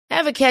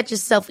Ever catch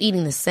yourself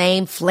eating the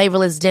same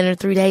flavorless dinner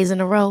 3 days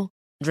in a row?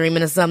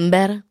 Dreaming of something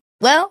better?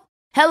 Well,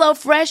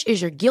 HelloFresh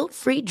is your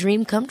guilt-free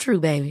dream come true,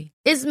 baby.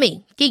 It's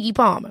me, Keke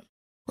Palmer.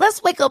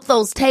 Let's wake up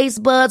those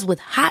taste buds with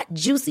hot,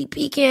 juicy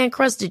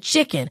pecan-crusted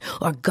chicken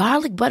or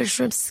garlic butter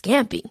shrimp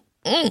scampi.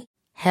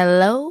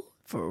 Hello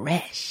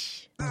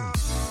Fresh.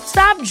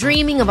 Stop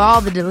dreaming of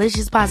all the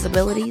delicious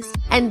possibilities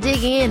and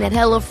dig in at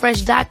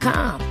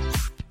HelloFresh.com.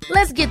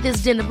 Let's get this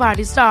dinner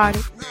party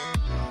started.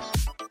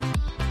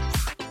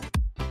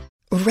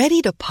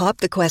 Ready to pop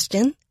the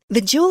question?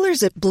 The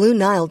jewelers at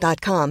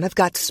BlueNile.com have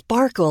got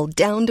sparkle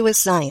down to a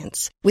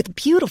science with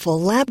beautiful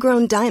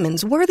lab-grown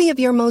diamonds worthy of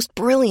your most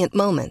brilliant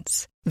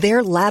moments.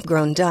 Their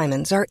lab-grown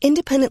diamonds are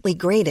independently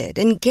graded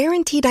and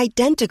guaranteed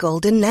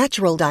identical to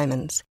natural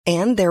diamonds,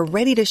 and they're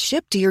ready to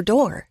ship to your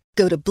door.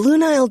 Go to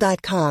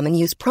BlueNile.com and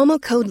use promo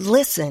code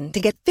LISTEN to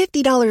get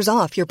 $50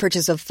 off your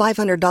purchase of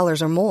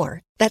 $500 or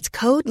more. That's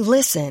code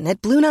LISTEN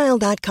at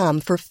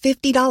BlueNile.com for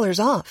 $50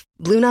 off.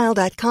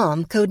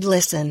 BlueNile.com, code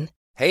LISTEN.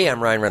 Hey,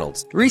 I'm Ryan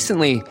Reynolds.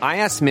 Recently, I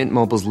asked Mint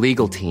Mobile's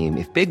legal team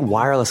if big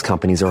wireless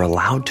companies are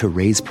allowed to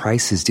raise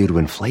prices due to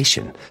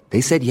inflation. They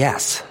said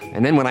yes.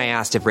 And then when I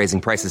asked if raising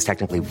prices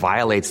technically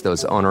violates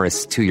those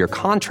onerous 2-year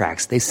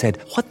contracts, they said,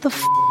 "What the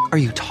f*** are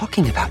you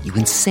talking about, you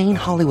insane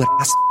Hollywood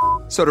ass?"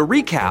 So to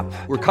recap,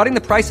 we're cutting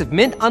the price of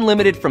Mint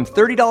Unlimited from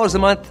 $30 a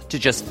month to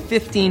just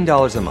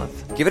 $15 a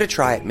month. Give it a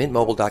try at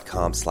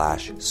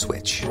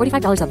mintmobile.com/switch.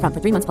 $45 up front for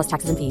 3 months plus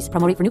taxes and fees.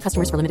 Promo rate for new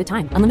customers for limited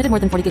time. Unlimited more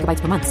than 40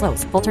 gigabytes per month.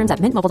 Slows full terms at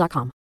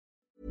mintmobile.com.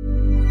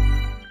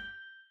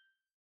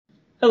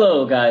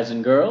 Hello, guys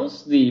and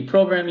girls. The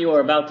program you are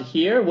about to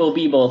hear will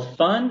be both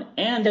fun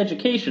and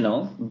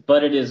educational,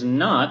 but it is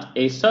not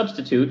a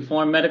substitute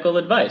for medical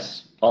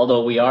advice.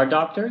 Although we are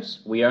doctors,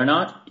 we are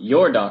not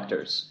your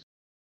doctors.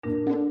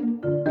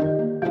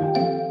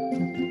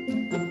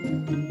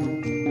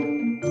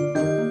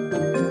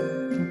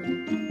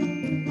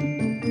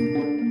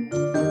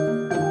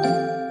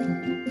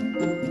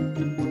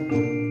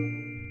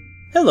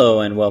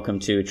 Hello and welcome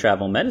to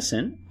Travel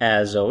Medicine.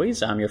 As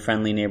always, I'm your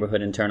friendly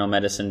neighborhood internal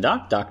medicine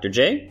doc, Dr.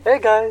 J. Hey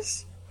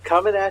guys,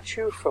 coming at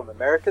you from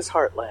America's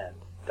heartland,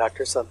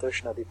 Dr.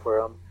 Santosh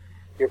Nadipuram,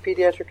 your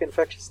pediatric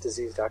infectious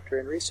disease doctor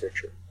and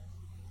researcher.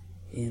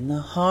 In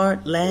the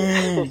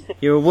heartland,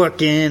 you're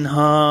working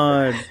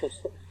hard.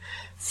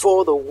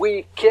 For the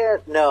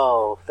weekend?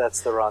 No, that's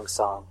the wrong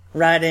song.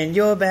 Right in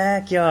your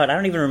backyard. I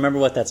don't even remember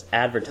what that's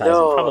advertising.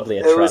 No, probably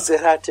a truck.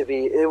 It had to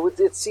be.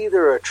 It's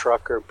either a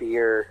truck or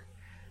beer.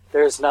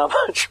 There's not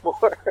much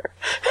more.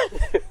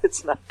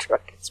 It's not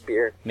truck, it's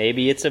beer.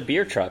 Maybe it's a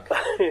beer truck.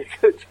 It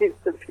could be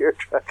the beer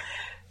truck.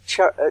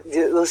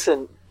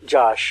 Listen,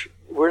 Josh,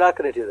 we're not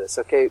going to do this,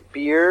 okay?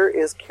 Beer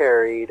is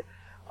carried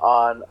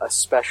on a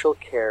special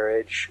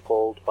carriage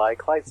pulled by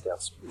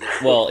Clydesdales.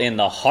 Well, in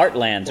the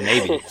heartland,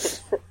 maybe.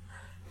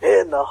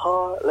 In the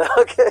heart.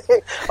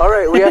 Okay. All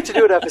right, we have to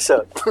do an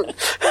episode.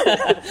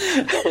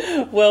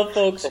 Well,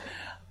 folks,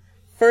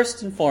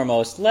 first and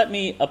foremost, let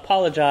me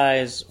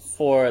apologize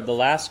for the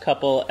last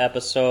couple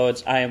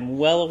episodes. I am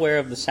well aware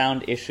of the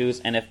sound issues,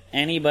 and if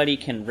anybody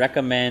can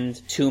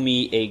recommend to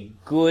me a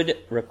good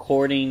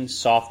recording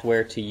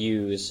software to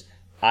use,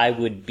 I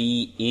would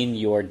be in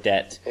your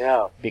debt.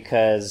 Yeah.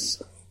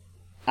 Because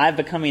I'm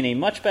becoming a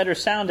much better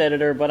sound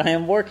editor, but I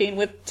am working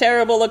with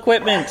terrible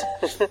equipment.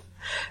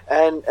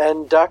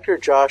 And Dr.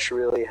 Josh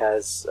really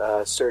has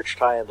searched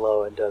high and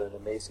low and done an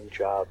amazing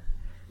job.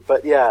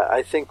 But yeah,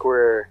 I think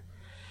we're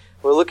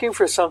looking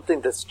for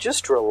something that's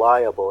just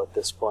reliable at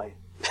this point.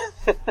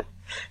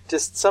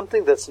 Just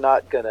something that's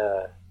not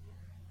gonna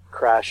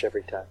crash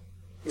every time.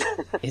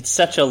 It's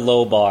such a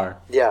low bar.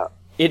 Yeah.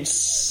 It's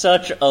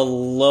such a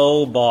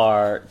low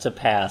bar to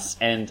pass,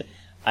 and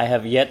I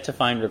have yet to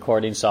find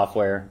recording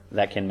software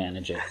that can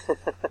manage it.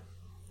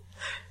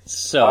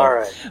 So, all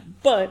right.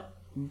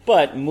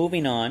 But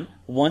moving on,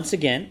 once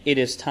again, it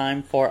is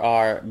time for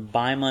our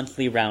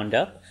bi-monthly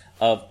roundup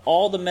of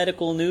all the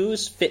medical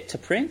news fit to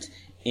print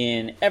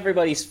in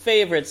everybody's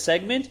favorite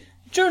segment,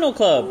 Journal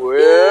Club.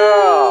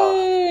 Well,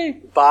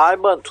 Yay!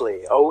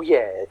 bi-monthly. Oh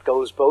yeah, it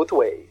goes both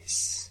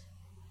ways.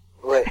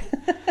 Wait,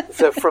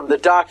 so from the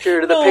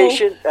doctor to the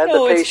patient, and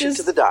the patient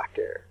to the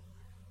doctor.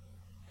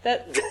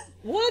 That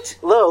what?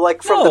 No,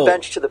 like from the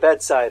bench to the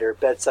bedside, or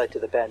bedside to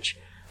the bench.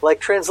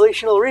 Like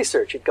translational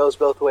research, it goes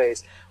both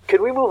ways.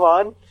 Can we move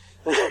on?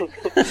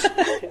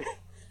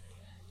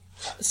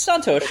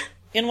 Santosh,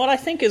 in what I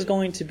think is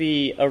going to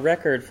be a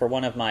record for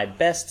one of my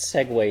best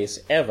segues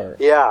ever.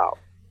 Yeah.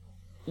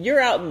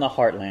 You're out in the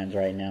heartland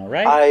right now,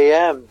 right? I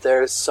am.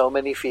 There's so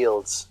many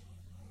fields.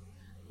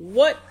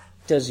 What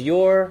does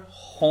your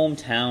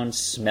hometown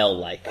smell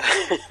like?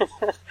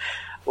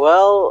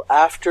 Well,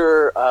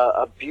 after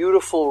a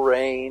beautiful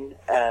rain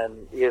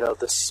and,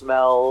 the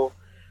smell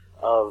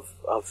of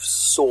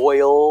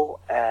soil,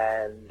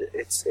 and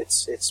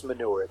it's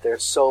manure.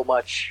 There's so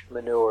much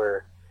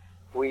manure.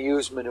 We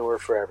use manure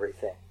for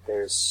everything.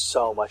 There's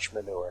so much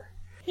manure.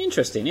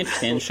 Interesting.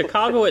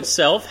 Chicago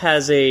itself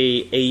has a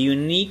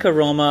unique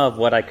aroma of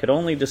what I could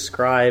only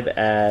describe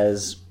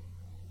as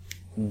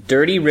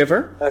dirty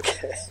river,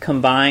 Okay.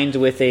 combined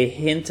with a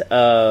hint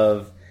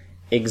of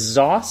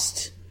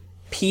exhaust,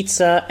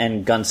 pizza,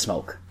 and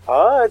gunsmoke.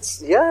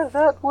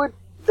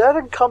 That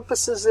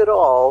encompasses it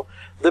all.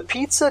 The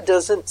pizza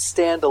doesn't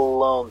stand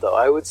alone, though.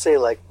 I would say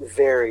like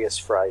various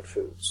fried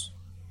foods.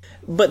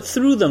 But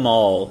through them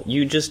all,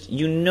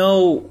 you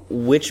know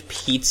which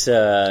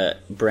pizza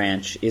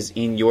branch is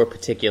in your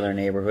particular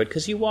neighborhood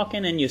because you walk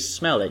in and you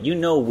smell it. You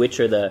know which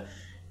are the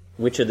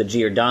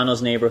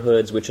Giordano's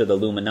neighborhoods, which are the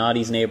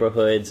Illuminati's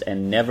neighborhoods,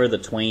 and never the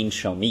twain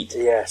shall meet.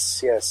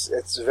 Yes.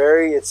 It's a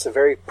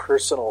very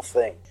personal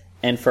thing.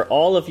 And for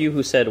all of you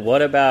who said,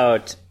 "What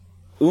about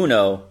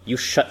Uno?" You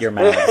shut your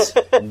mouths.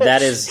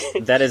 That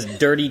is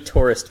dirty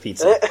tourist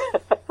pizza.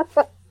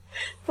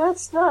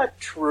 That's not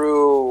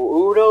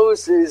true.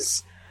 Uno's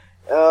is...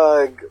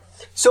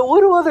 So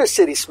what do other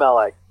cities smell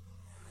like?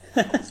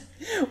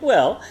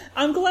 Well,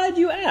 I'm glad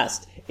you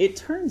asked. It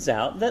turns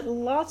out that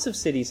lots of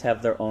cities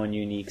have their own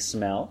unique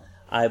smell.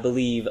 I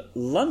believe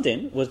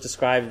London was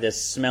described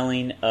as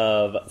smelling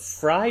of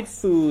fried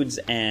foods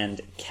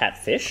and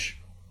catfish.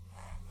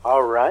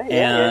 All right.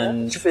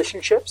 And fish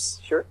and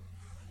chips, sure.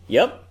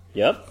 Yep,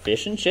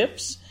 fish and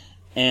chips.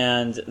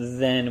 And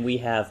then we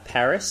have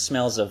Paris,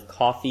 smells of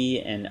coffee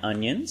and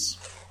onions.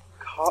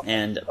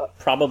 And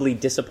probably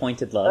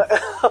disappointed love.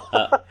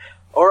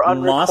 Or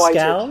unrequited.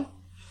 Moscow.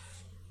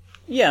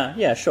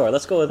 Yeah, sure.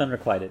 Let's go with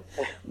unrequited.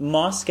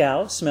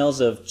 Moscow smells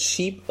of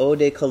cheap eau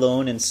de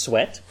cologne and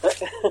sweat,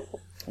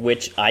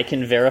 which I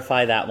can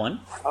verify that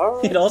one. All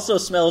right. It also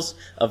smells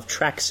of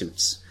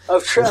tracksuits.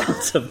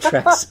 Lots of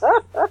tracksuits.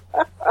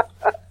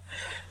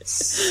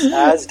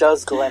 As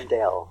does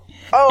Glendale.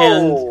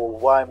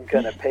 I'm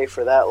going to pay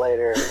for that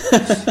later.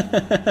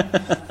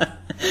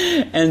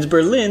 And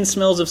Berlin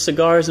smells of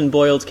cigars and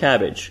boiled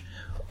cabbage.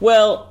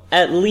 Well,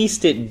 at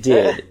least it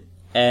did.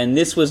 And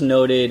this was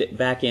noted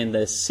back in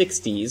the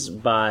 60s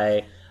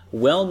by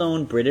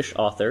well-known British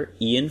author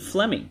Ian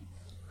Fleming,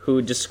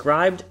 who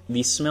described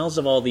the smells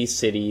of all these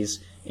cities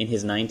in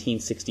his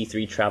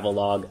 1963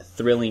 travelogue,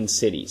 Thrilling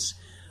Cities.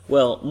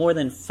 Well, more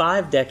than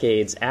 5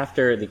 decades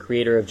after the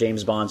creator of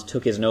James Bond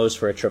took his nose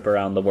for a trip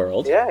around the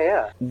world,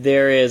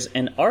 there is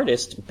an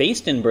artist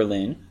based in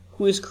Berlin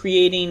who is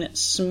creating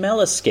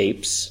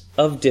smell-escapes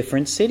of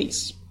different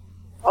cities.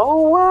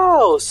 Oh,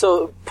 wow.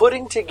 So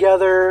putting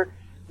together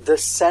the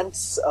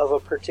scents of a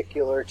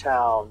particular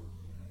town,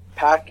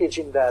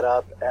 packaging that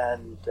up,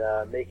 and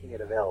making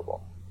it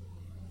available.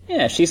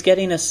 Yeah, she's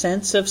getting a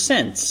sense of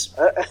scents.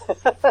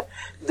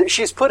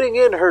 She's putting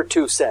in her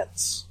 2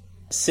 cents.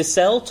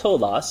 Sissel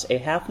Tolas, a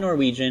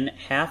half-Norwegian,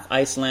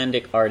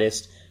 half-Icelandic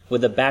artist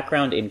with a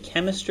background in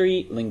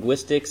chemistry,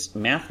 linguistics,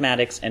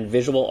 mathematics, and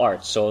visual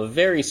arts, so a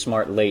very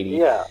smart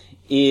lady,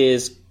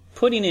 is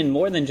putting in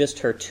more than just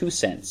her 2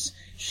 cents.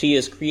 She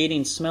is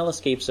creating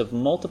smell-escapes of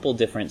multiple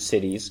different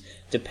cities,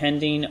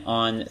 depending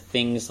on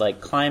things like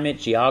climate,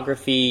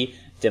 geography,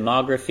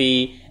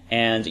 demography,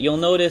 and you'll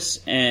notice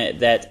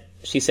that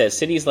she says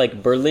cities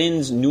like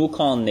Berlin's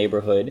Neukölln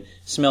neighborhood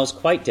smells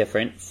quite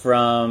different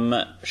from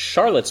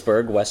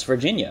Charlottesburg, West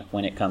Virginia,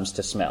 when it comes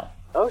to smell.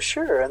 Oh,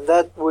 sure, and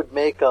that would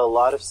make a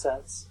lot of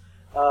sense.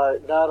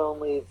 Not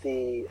only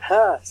the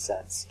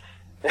sense.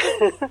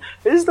 It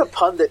is the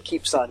pun that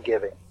keeps on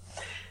giving.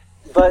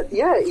 But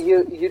yeah,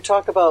 you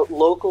talk about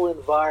local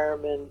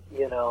environment,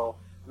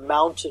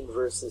 mountain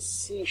versus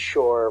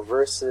seashore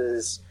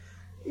versus,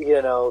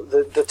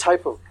 the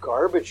type of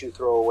garbage you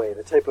throw away,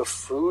 the type of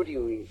food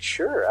you eat.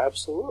 Sure,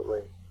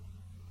 absolutely.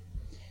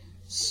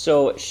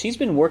 So she's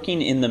been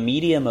working in the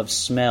medium of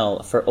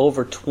smell for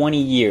over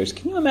 20 years.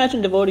 Can you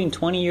imagine devoting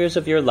 20 years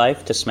of your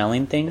life to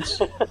smelling things?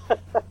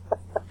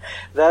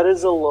 That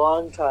is a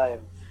long time.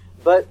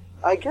 But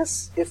I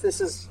guess if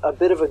this is a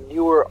bit of a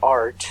newer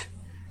art,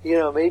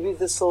 maybe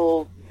this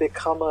will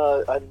become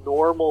a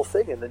normal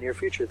thing in the near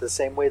future, the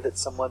same way that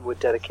someone would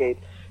dedicate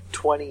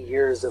 20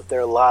 years of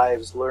their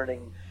lives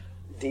learning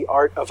the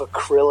art of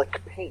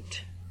acrylic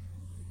paint.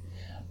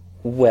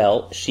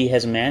 Well, she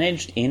has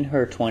managed in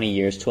her 20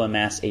 years to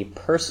amass a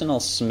personal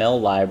smell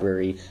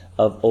library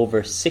of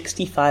over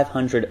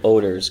 6,500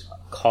 odors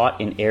caught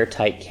in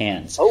airtight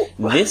cans. Oh.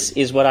 This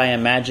is what I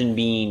imagine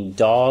being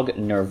dog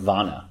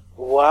nirvana.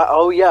 Wow.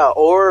 Oh, yeah,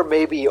 or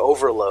maybe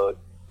overload.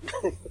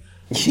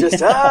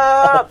 Just,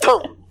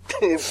 boom!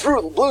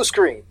 Blue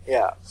screen,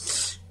 yeah.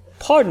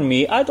 Pardon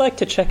me, I'd like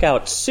to check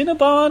out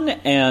Cinnabon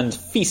and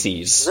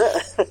feces.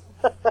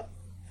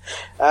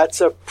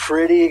 That's a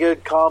pretty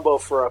good combo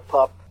for a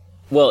pup.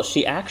 Well,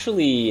 she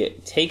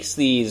actually takes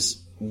these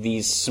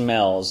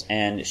smells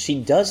and she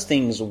does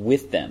things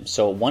with them.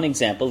 So one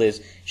example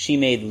is she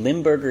made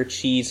Limburger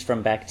cheese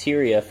from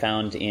bacteria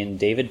found in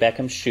David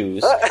Beckham's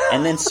shoes,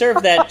 and then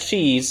served that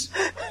cheese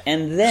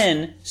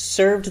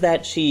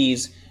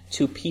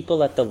to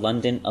people at the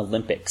London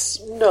Olympics.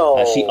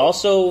 No. She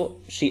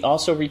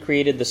also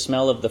recreated the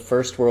smell of the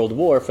First World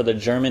War for the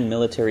German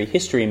Military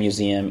History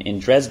Museum in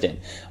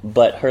Dresden.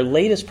 But her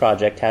latest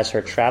project has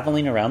her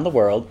traveling around the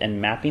world and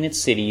mapping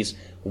its cities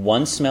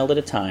one smell at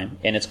a time,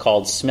 and it's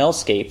called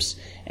Smellscapes,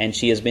 and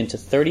she has been to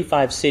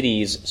 35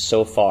 cities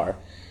so far.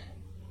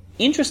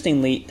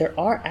 interestingly, there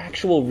are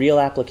actual real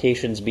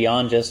applications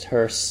beyond just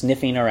her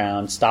sniffing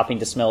around, stopping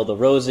to smell the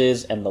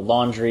roses and the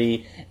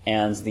laundry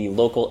and the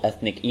local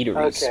ethnic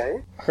eateries.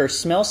 Okay. Her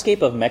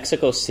smellscape of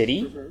Mexico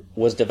City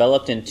was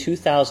developed in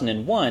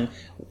 2001,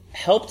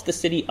 helped the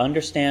city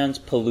understand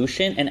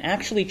pollution, and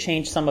actually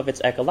changed some of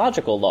its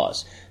ecological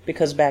laws.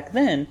 Because back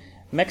then,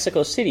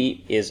 Mexico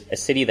City is a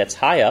city that's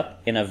high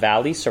up in a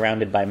valley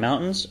surrounded by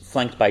mountains,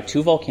 flanked by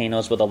 2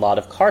 volcanoes with a lot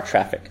of car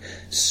traffic.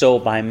 So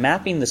by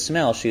mapping the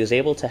smell, she was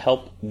able to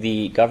help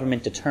the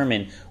government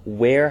determine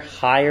where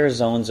higher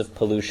zones of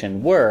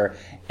pollution were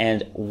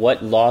and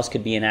what laws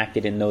could be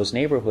enacted in those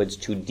neighborhoods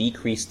to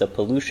decrease the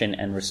pollution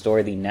and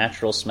restore the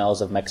natural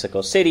smells of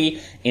Mexico City.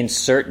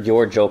 Insert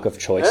your joke of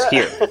choice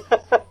here.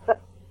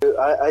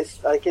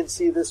 I can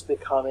see this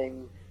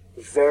becoming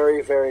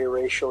very, very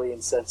racially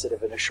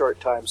insensitive in a short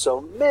time,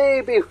 so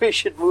maybe we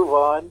should move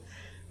on.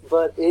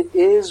 But it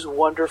is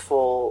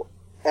wonderful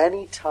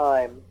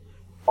anytime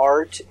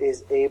art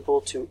is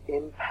able to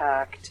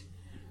impact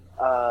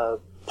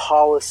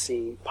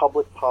policy,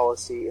 public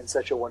policy, in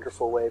such a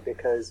wonderful way,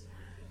 because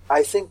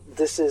I think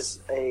this is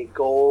a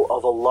goal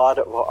of a lot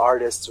of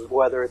artists,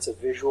 whether it's a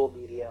visual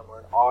medium or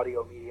an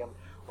audio medium,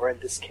 or in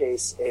this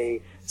case,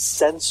 a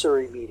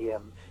sensory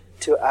medium,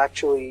 to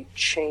actually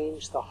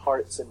change the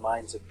hearts and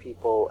minds of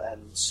people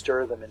and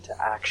stir them into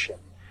action.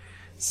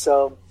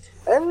 So,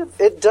 and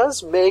it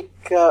does make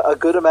a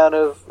good amount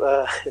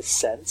of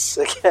sense,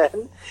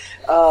 again.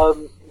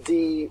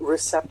 The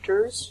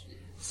receptors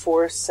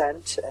for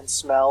scent and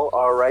smell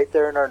are right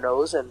there in our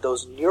nose, and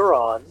those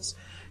neurons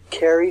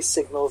carry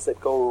signals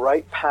that go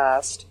right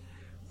past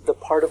the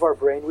part of our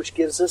brain which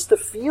gives us the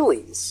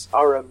feelies,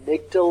 our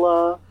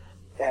amygdala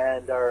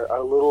and our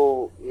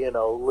little,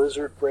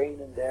 lizard brain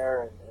in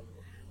there, and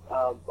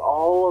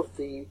all of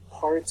the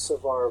parts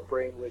of our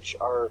brain which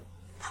are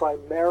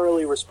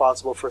primarily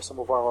responsible for some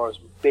of our most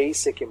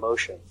basic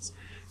emotions.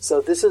 So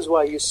this is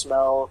why you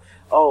smell,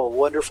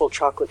 wonderful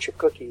chocolate chip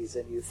cookies,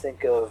 and you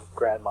think of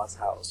Grandma's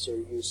house, or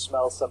you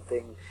smell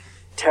something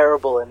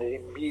terrible and it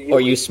immediately...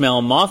 Or you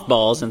smell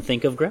mothballs and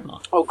think of Grandma.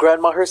 Oh,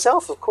 Grandma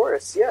herself, of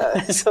course,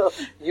 yeah. So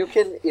you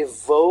can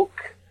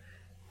evoke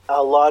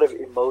a lot of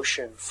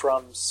emotion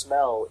from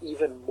smell,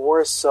 even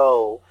more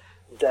so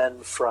than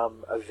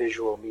from a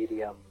visual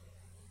medium.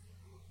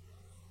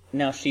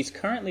 Now, she's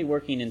currently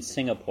working in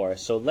Singapore,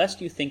 so lest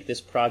you think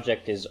this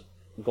project is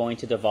going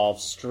to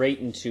devolve straight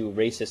into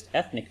racist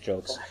ethnic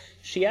jokes,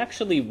 she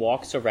actually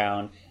walks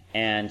around,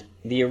 and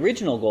the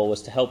original goal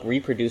was to help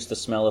reproduce the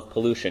smell of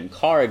pollution,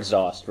 car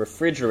exhaust,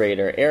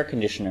 refrigerator, air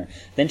conditioner.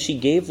 Then she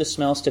gave the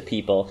smells to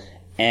people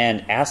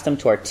and asked them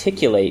to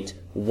articulate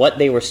what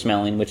they were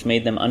smelling, which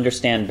made them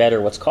understand better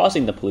what's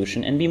causing the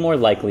pollution and be more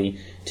likely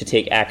to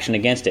take action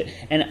against it.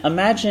 And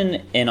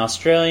imagine an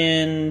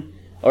Australian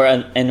or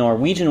a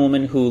Norwegian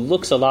woman who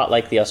looks a lot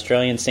like the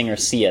Australian singer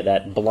Sia,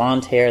 that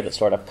blonde hair that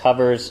sort of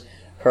covers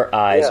her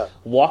eyes,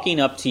 walking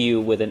up to you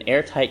with an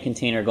airtight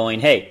container going,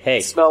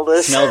 hey, smell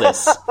this. Smell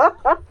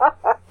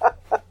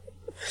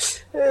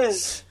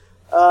this.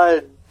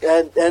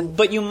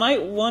 But you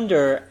might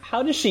wonder,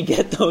 how does she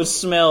get those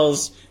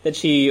smells that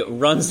she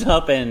runs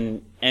up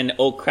and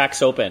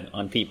cracks open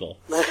on people?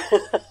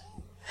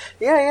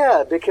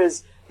 Yeah,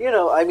 because,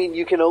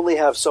 you can only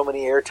have so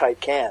many airtight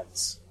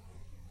cans.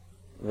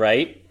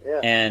 Right? Yeah.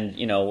 And,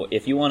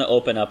 if you want to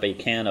open up a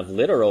can of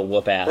literal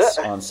whoop-ass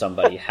on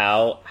somebody,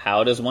 how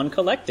does one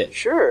collect it?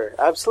 Sure,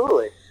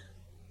 absolutely.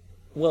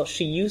 Well,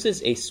 she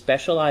uses a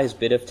specialized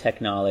bit of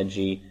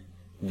technology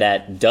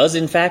that does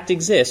in fact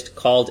exist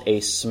called a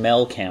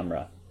smell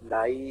camera.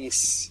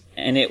 Nice.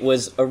 And it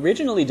was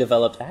originally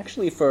developed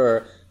actually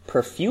for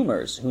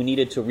perfumers who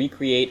needed to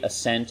recreate a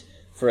scent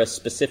for a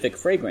specific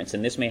fragrance,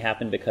 and this may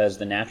happen because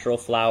the natural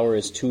flower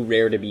is too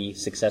rare to be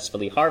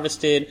successfully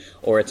harvested,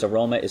 or its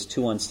aroma is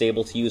too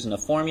unstable to use in a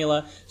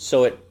formula,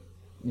 so it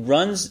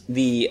runs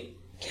the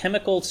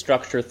chemical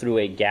structure through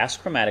a gas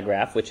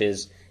chromatograph, which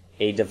is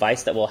a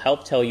device that will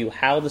help tell you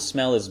how the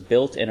smell is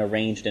built and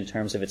arranged in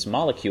terms of its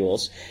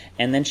molecules,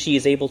 and then she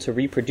is able to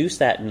reproduce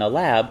that in a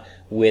lab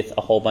with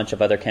a whole bunch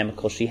of other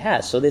chemicals she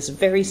has. So this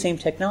very same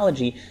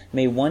technology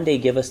may one day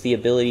give us the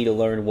ability to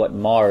learn what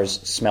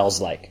Mars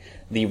smells like.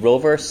 The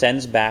rover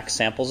sends back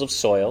samples of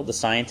soil, the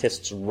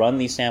scientists run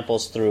these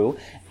samples through,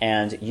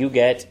 and you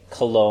get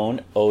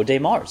Cologne Eau de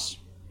Mars.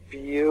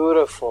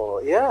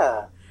 Beautiful,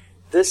 yeah.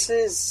 This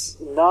is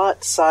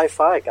not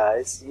sci-fi,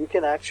 guys. You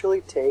can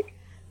actually take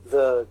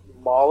the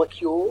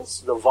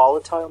molecules, the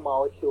volatile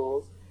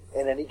molecules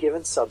in any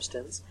given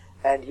substance,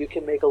 and you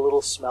can make a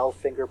little smell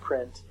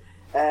fingerprint.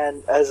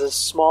 And as a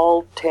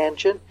small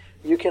tangent,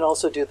 you can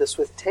also do this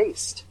with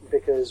taste,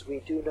 because we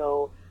do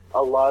know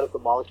a lot of the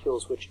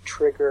molecules which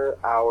trigger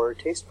our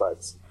taste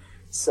buds.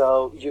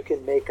 So you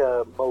can make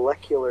a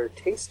molecular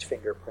taste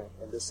fingerprint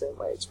in the same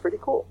way. It's pretty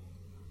cool.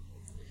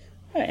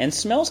 Yeah, and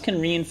smells can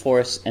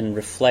reinforce and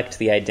reflect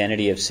the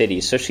identity of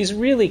cities. So she's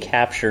really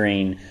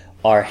capturing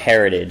our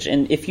heritage.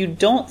 And if you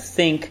don't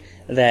think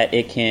that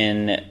it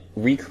can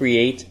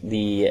recreate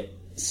the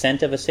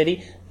scent of a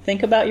city,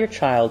 think about your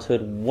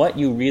childhood, what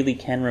you really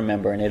can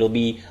remember, and it'll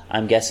be,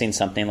 I'm guessing,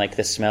 something like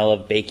the smell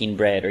of baking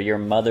bread or your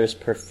mother's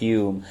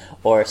perfume,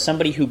 or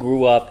somebody who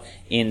grew up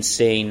in,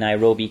 say,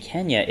 Nairobi,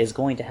 Kenya is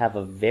going to have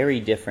a very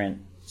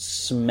different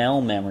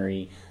smell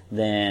memory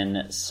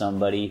than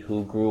somebody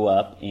who grew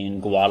up in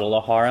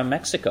Guadalajara,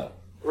 Mexico.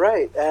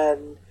 Right,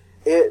 and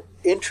it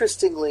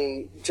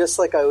interestingly, just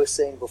like I was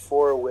saying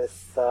before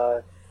with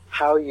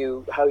how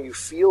you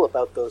feel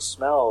about those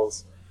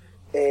smells,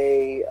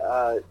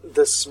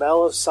 the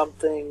smell of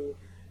something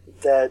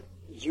that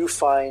you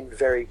find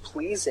very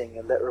pleasing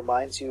and that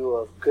reminds you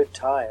of good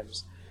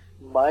times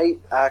might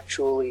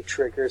actually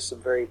trigger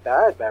some very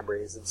bad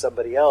memories in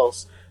somebody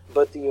else,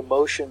 but the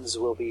emotions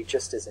will be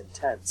just as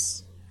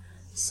intense.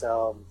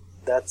 So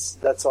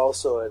that's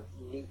also a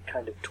neat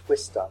kind of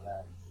twist on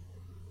that.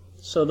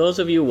 So those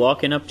of you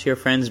walking up to your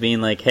friends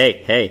being like,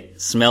 hey,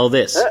 smell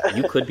this,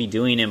 you could be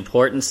doing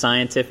important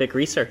scientific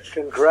research.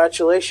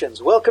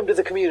 Congratulations. Welcome to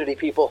the community,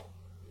 people.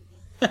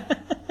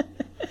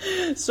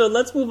 So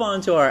let's move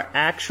on to our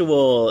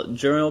actual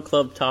Journal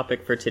Club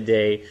topic for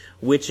today,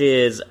 which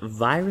is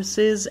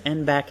viruses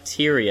and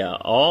bacteria.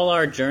 All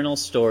our journal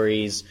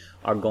stories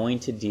are going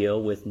to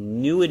deal with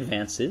new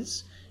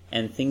advances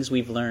and things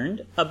we've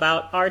learned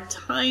about our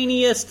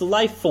tiniest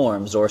life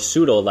forms or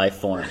pseudo-life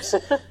forms.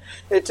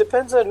 It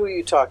depends on who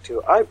you talk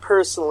to. I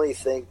personally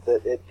think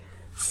that it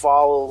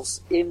falls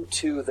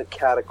into the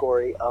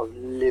category of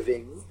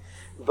living,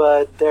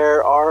 but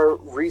there are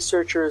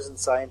researchers and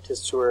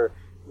scientists who are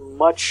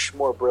much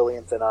more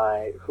brilliant than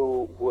I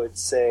who would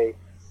say,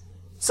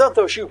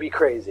 Santosh, you be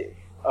crazy.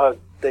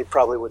 They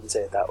probably wouldn't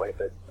say it that way,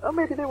 but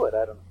maybe they would.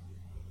 I don't know.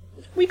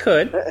 We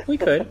could.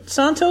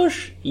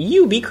 Santosh,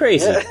 you be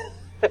crazy.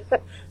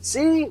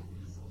 See?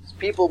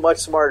 People much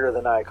smarter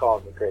than I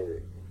call me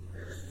crazy.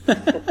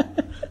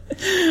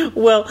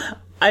 Well,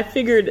 I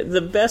figured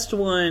the best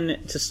one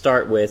to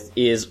start with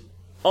is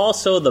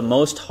also the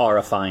most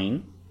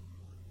horrifying.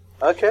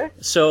 Okay.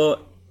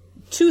 So,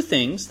 two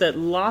things that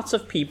lots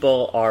of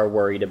people are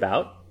worried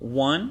about.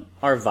 One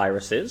are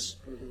viruses.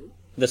 Mm-hmm.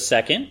 The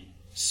second,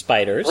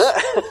 spiders.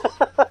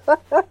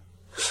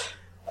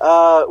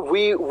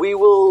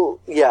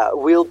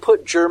 We'll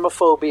put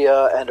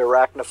germophobia and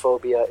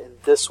arachnophobia in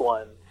this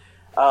one.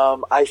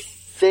 I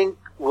think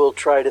we'll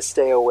try to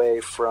stay away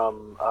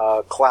from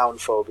clown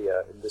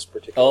phobia in this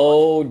particular one.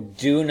 Oh,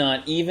 do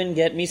not even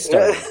get me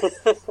started.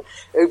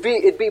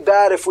 It'd be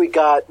bad if we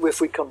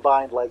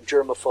combined like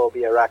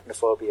germophobia,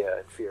 arachnophobia,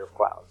 and fear of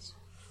clowns.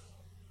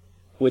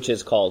 Which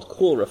is called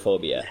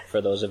coulrophobia,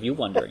 for those of you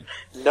wondering.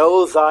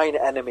 Know thine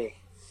enemy.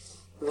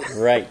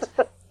 Right.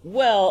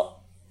 Well,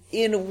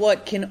 in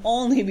what can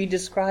only be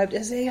described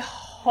as a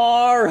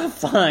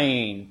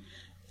horrifying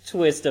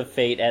twist of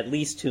fate, at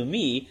least to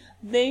me,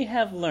 they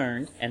have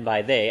learned, and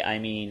by they I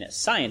mean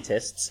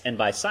scientists, and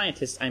by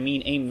scientists I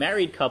mean a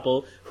married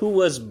couple who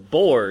was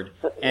bored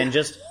and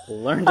just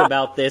learned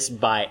about this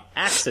by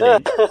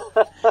accident.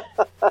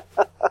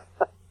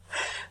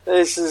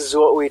 This is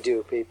what we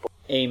do, people.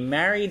 A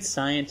married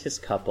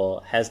scientist couple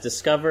has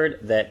discovered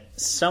that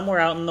somewhere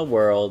out in the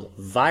world,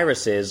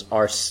 viruses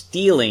are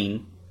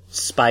stealing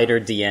spider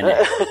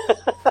DNA.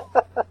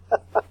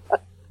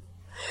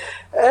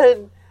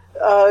 And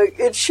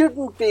it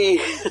shouldn't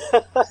be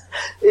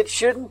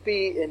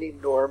an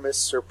enormous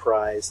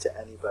surprise to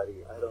anybody,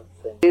 I don't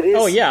think. It is.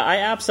 Oh yeah, I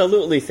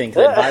absolutely think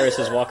that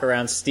viruses walk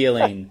around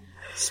stealing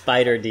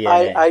spider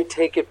DNA. I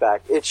take it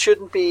back. It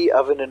shouldn't be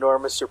of an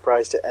enormous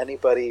surprise to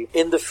anybody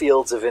in the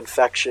fields of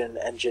infection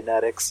and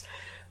genetics,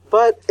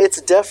 but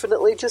it's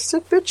definitely just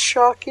a bit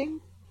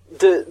shocking.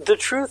 The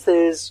truth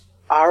is,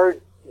 our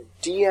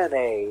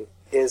DNA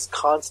is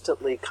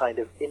constantly kind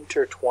of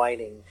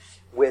intertwining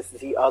with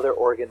the other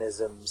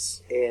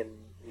organisms in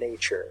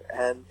nature.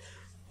 And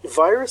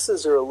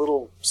viruses are a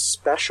little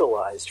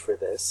specialized for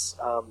this.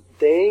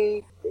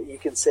 You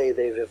can say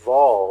they've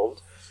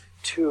evolved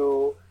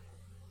to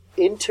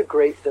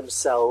integrate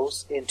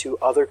themselves into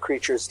other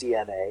creatures'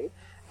 DNA,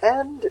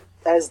 and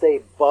as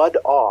they bud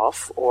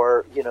off,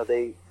 or,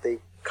 they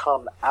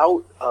come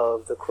out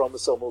of the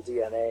chromosomal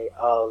DNA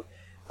of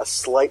a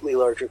slightly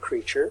larger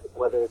creature,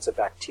 whether it's a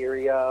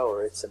bacteria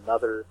or it's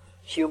another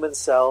human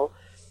cell,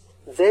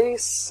 they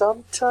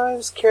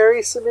sometimes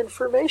carry some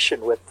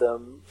information with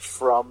them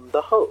from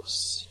the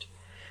host.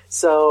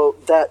 So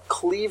that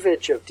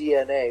cleavage of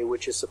DNA,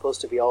 which is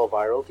supposed to be all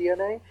viral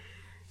DNA,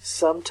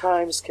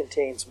 sometimes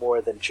contains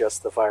more than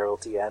just the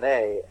viral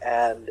DNA.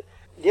 And,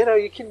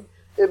 you can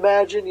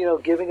imagine,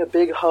 giving a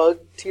big hug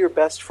to your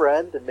best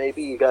friend, and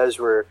maybe you guys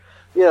were,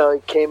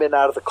 came in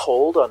out of the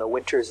cold on a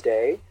winter's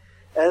day,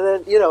 and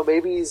then,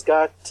 maybe he's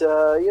got,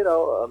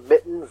 a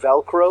mitten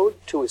Velcroed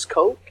to his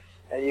coat,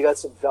 and you got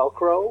some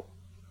Velcro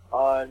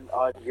on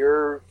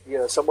your,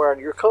 somewhere on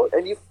your coat,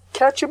 and you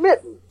catch a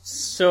mitten.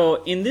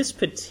 So in this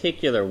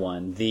particular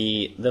one,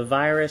 the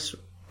virus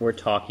we're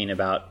talking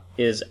about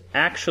is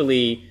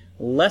actually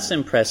less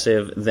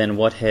impressive than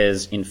what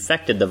has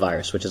infected the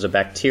virus, which is a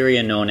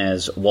bacteria known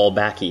as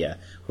Wolbachia,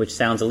 which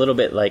sounds a little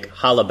bit like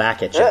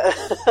Halabachia.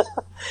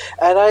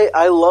 And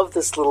I love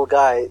this little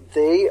guy.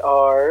 They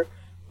are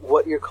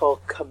what you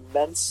call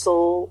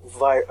commensal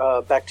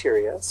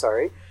bacteria,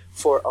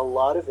 for a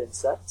lot of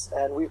insects.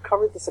 And we've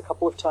covered this a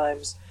couple of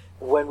times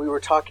when we were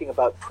talking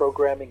about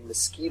programming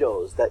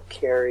mosquitoes that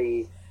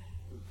carry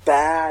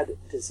bad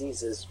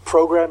diseases,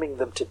 programming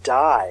them to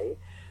die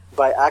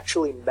by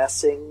actually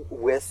messing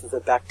with the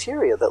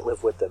bacteria that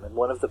live with them. And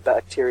one of the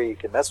bacteria you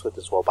can mess with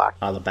is Wolbachia.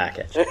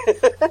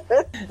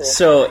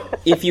 So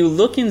if you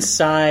look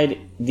inside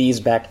these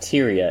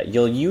bacteria,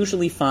 you'll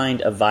usually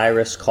find a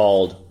virus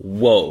called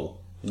WO,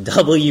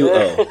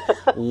 W-O,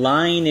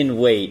 lying in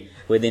wait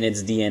within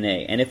its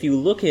DNA. And if you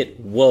look at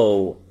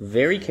WO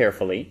very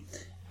carefully,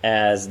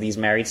 as these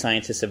married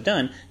scientists have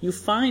done, you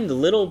find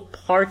little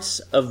parts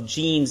of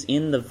genes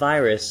in the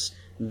virus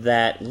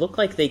that look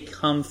like they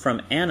come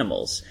from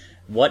animals.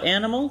 What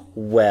animal?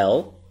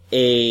 Well,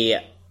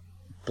 a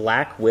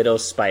black widow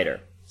spider,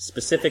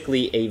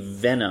 specifically a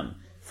venom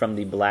from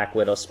the black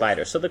widow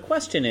spider. So the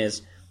question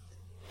is,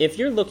 if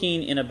you're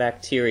looking in a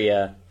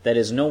bacteria that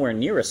is nowhere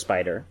near a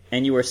spider,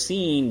 and you are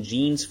seeing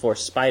genes for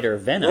spider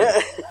venom...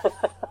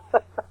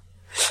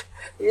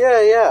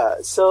 Yeah.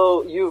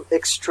 So you've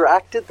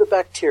extracted the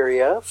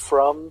bacteria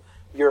from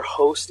your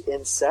host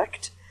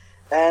insect,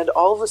 and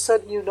all of a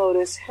sudden you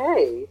notice,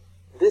 hey,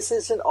 this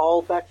isn't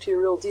all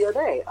bacterial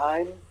DNA.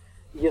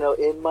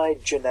 In my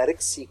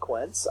genetic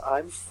sequence,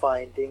 I'm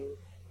finding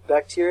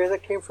bacteria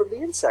that came from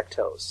the insect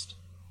host.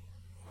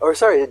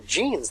 The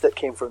genes that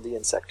came from the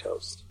insect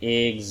host.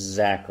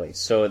 Exactly.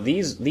 So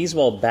these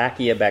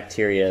Wolbachia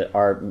bacteria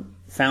are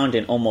found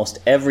in almost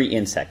every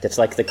insect. It's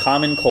like the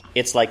common cold.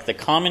 It's like the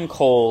common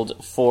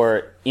cold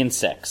for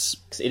insects.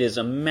 It is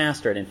a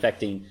master at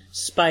infecting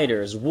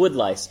spiders,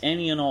 woodlice,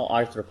 any and all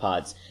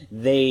arthropods.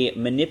 They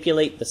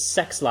manipulate the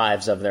sex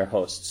lives of their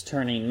hosts,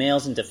 turning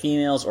males into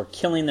females or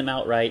killing them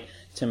outright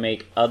to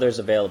make others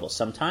available.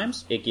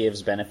 Sometimes it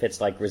gives benefits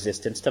like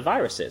resistance to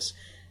viruses.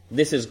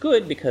 This is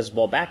good because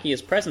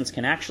Wolbachia's presence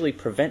can actually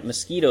prevent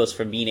mosquitoes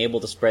from being able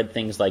to spread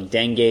things like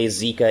dengue,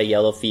 Zika,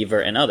 yellow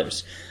fever, and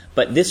others.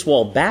 But this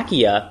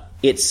Wolbachia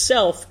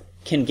itself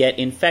can get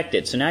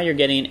infected. So now you're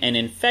getting an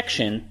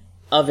infection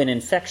of an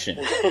infection.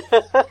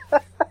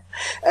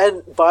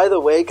 And by the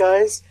way,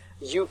 guys,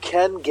 you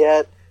can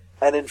get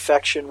an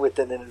infection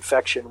within an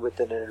infection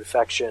within an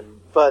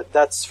infection, but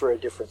that's for a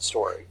different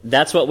story.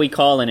 That's what we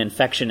call an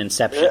infection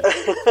inception.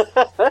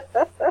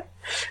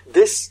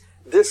 This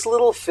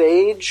little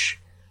phage,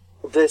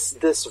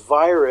 this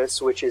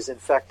virus which is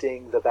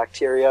infecting the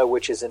bacteria,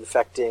 which is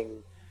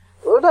infecting,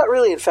 well, not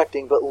really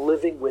infecting, but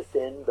living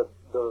within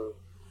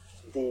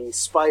the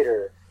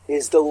spider,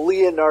 is the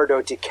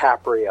Leonardo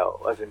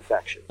DiCaprio of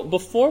infection.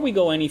 Before we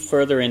go any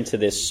further into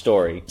this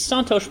story,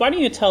 Santosh, why don't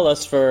you tell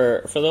us,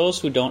 for those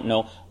who don't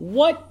know,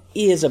 what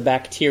is a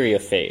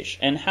bacteriophage,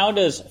 and how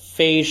does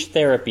phage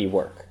therapy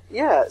work?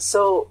 Yeah,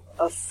 so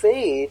a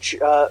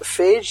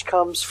phage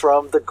comes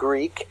from the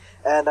Greek,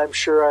 and I'm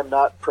sure I'm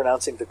not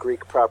pronouncing the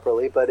Greek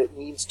properly, but it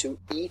means to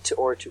eat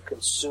or to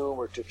consume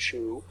or to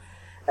chew.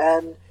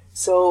 And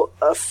so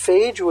a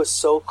phage was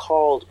so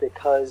called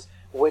because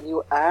when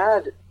you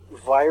add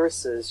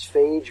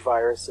phage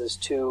viruses,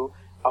 to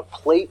a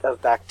plate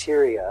of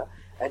bacteria,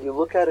 and you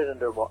look at it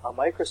under a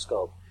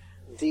microscope,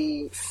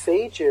 the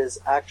phages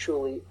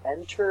actually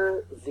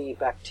enter the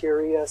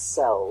bacteria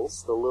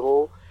cells, the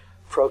little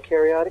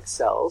prokaryotic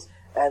cells,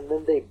 and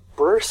then they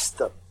burst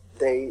them.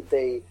 They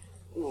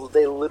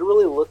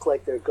literally look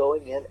like they're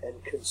going in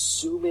and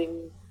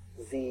consuming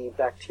the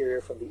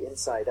bacteria from the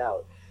inside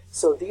out.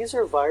 So these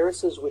are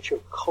viruses which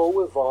have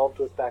co-evolved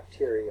with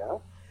bacteria,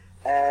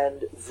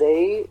 and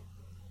they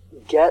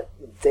get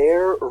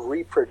their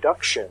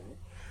reproduction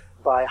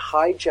by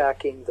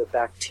hijacking the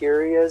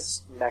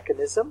bacteria's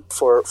mechanism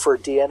for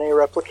DNA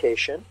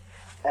replication,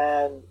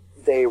 and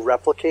they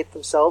replicate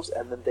themselves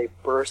and then they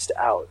burst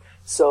out.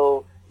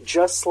 So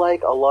just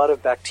like a lot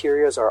of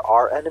bacteria are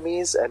our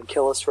enemies and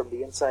kill us from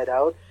the inside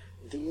out,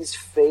 these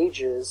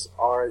phages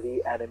are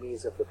the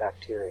enemies of the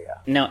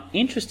bacteria. Now,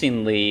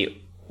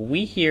 interestingly,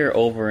 we here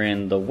over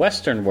in the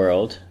Western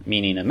world,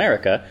 meaning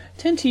America,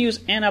 tend to use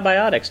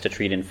antibiotics to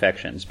treat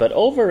infections. But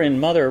over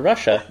in Mother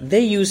Russia, they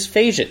use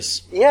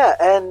phages. Yeah,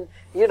 and,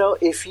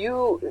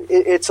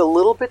 it's a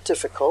little bit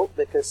difficult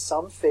because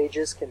some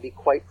phages can be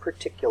quite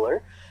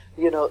particular.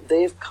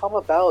 They've come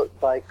about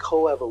by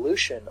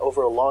coevolution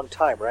over a long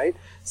time, right?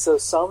 So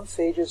some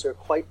phages are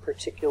quite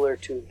particular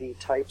to the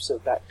types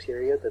of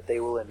bacteria that they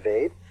will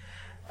invade.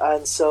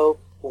 And so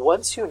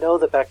once you know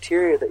the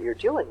bacteria that you're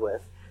dealing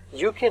with,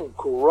 you can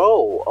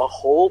grow a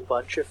whole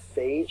bunch of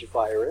phage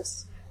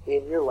virus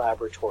in your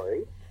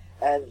laboratory,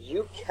 and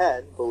you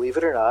can, believe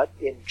it or not,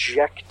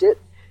 inject it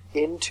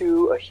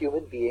into a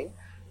human being.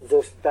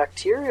 The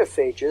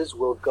bacteriophages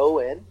will go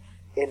in,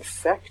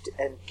 infect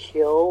and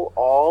kill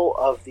all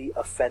of the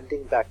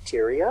offending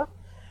bacteria,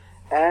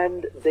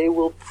 and they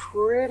will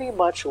pretty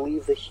much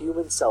leave the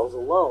human cells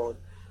alone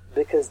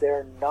because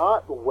they're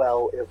not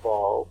well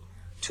evolved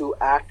to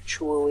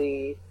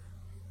actually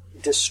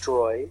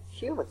destroy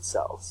human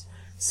cells.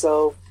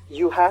 So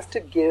you have to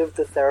give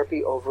the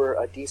therapy over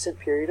a decent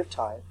period of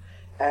time.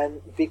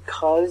 And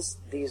because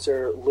these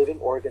are living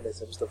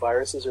organisms, the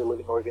viruses are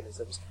living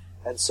organisms,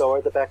 and so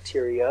are the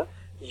bacteria,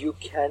 you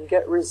can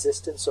get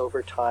resistance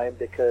over time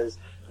because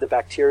the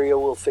bacteria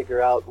will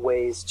figure out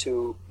ways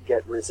to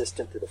get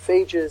resistant to the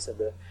phages, and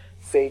the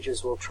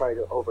phages will try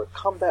to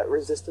overcome that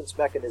resistance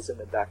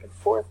mechanism and back and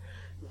forth.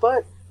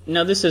 But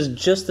now, this is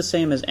just the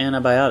same as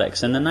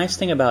antibiotics, and the nice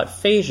thing about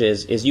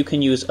phages is you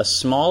can use a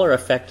smaller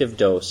effective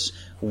dose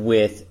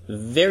with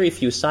very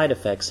few side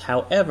effects.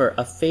 However,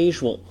 a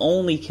phage will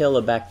only kill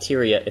a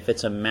bacteria if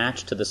it's a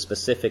match to the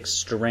specific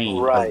strain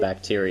of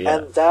bacteria.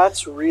 And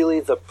that's really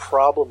the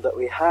problem that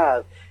we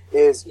have,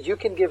 is you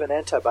can give an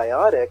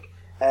antibiotic,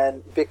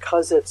 and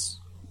because it's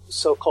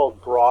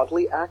so-called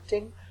broadly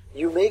acting,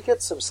 you may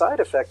get some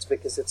side effects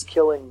because it's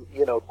killing,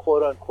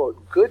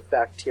 quote-unquote good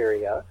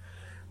bacteria,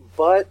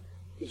 but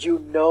you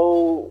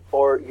know,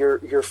 or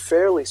you're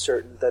fairly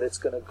certain that it's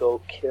going to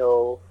go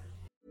kill.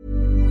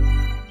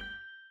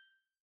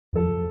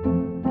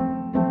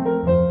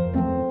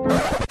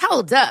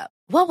 Hold up.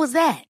 What was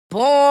that?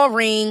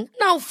 Boring.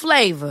 No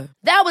flavor.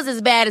 That was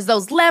as bad as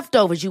those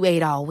leftovers you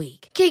ate all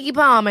week. Keke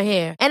Palmer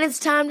here, and it's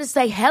time to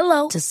say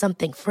hello to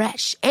something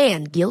fresh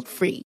and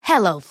guilt-free.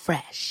 Hello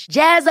Fresh.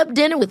 Jazz up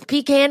dinner with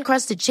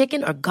pecan-crusted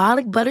chicken or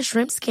garlic butter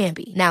shrimp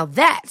scampi. Now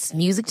that's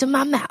music to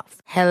my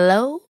mouth.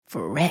 Hello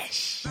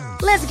Fresh.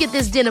 Let's get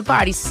this dinner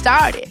party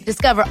started.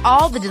 Discover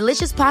all the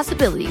delicious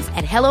possibilities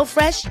at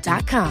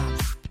HelloFresh.com.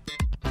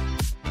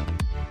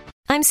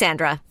 I'm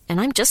Sandra, and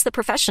I'm just the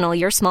professional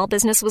your small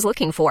business was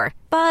looking for.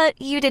 But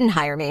you didn't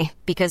hire me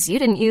because you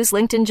didn't use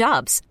LinkedIn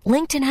Jobs.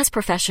 LinkedIn has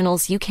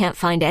professionals you can't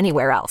find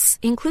anywhere else,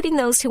 including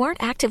those who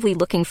aren't actively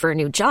looking for a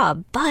new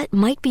job, but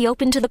might be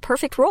open to the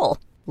perfect role,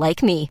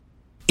 like me.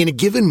 In a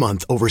given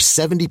month, over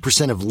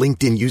 70% of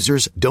LinkedIn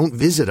users don't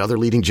visit other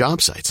leading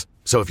job sites.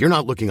 So if you're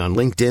not looking on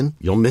LinkedIn,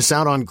 you'll miss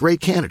out on great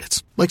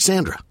candidates, like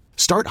Sandra.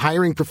 Start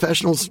hiring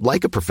professionals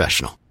like a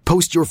professional.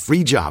 Post your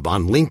free job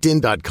on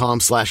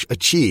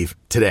linkedin.com/achieve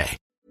today.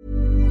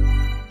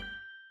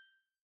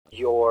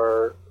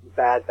 Your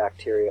bad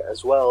bacteria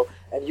as well,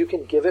 and you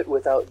can give it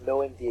without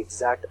knowing the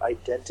exact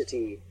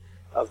identity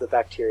of the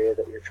bacteria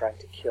that you're trying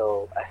to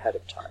kill ahead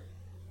of time.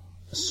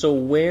 So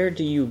where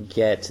do you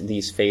get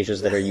these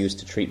phages that are used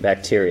to treat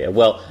bacteria?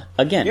 Well,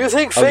 again, you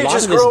think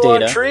phages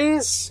grow on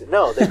trees?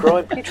 No, they grow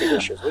in petri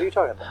dishes. What are you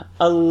talking about?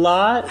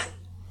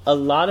 A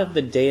lot of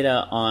the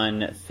data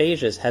on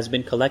phages has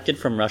been collected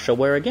from Russia,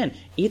 where, again,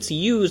 it's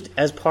used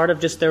as part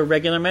of just their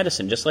regular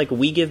medicine. Just like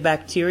we give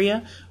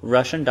bacteria,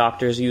 Russian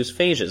doctors use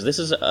phages. This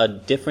is a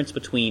difference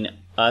between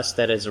us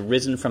that has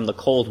arisen from the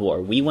Cold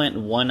War. We went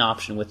one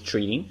option with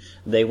treating,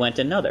 they went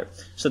another.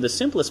 So the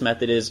simplest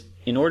method is,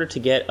 in order to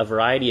get a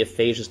variety of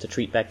phages to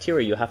treat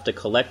bacteria, you have to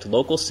collect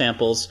local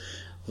samples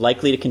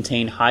likely to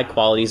contain high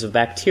qualities of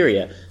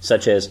bacteria,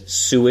 such as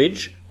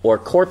sewage or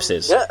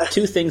corpses. Yeah.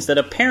 Two things that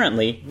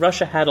apparently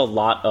Russia had a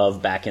lot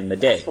of back in the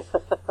day.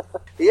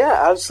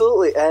 Yeah,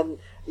 absolutely. And,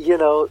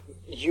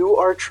 you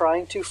are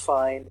trying to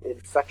find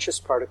infectious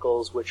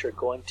particles which are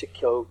going to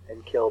kill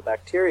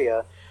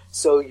bacteria,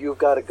 so you've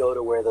got to go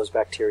to where those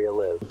bacteria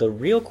live. The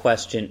real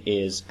question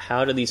is,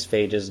 how do these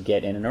phages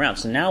get in and around?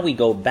 So now we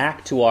go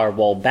back to our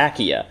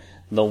Wolbachia,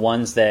 the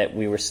ones that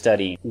we were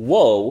studying.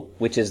 Woe,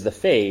 which is the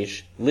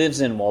phage, lives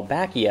in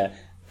Wolbachia,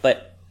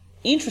 but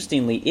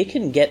interestingly, it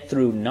can get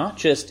through not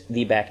just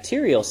the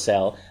bacterial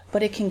cell,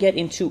 but it can get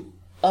into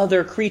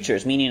other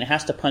creatures, meaning it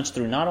has to punch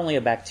through not only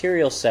a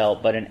bacterial cell,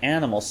 but an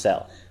animal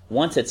cell.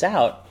 Once it's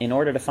out, in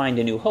order to find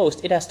a new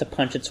host, it has to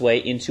punch its way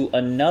into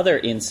another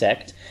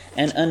insect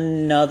and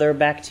another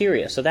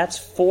bacteria. So that's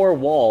 4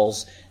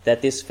 walls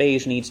that this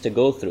phage needs to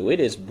go through. It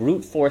is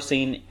brute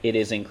forcing, it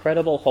is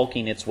incredible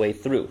hulking its way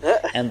through.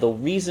 And the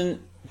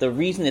reason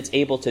it's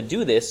able to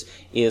do this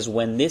is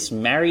when this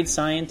married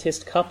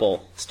scientist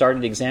couple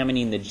started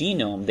examining the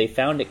genome, they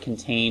found it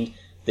contained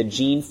the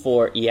gene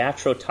for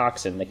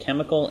iatrotoxin, the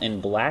chemical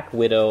in black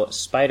widow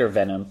spider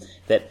venom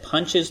that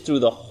punches through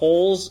the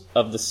holes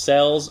of the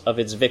cells of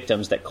its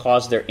victims that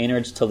cause their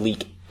innards to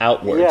leak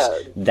outwards.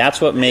 Yeah. That's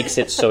what makes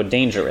it so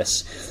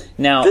dangerous.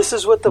 Now, this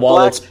is what the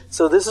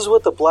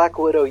black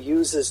widow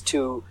uses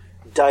to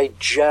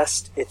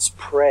digest its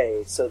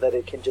prey so that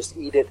it can just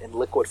eat it in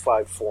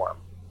liquefied form.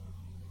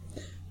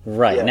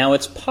 Right. Yeah. Now,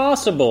 it's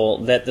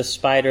possible that the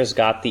spiders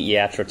got the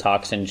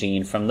iatrotoxin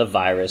gene from the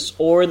virus,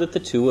 or that the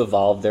two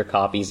evolved their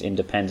copies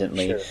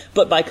independently. Sure.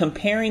 But by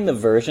comparing the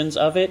versions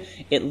of it,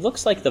 it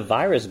looks like the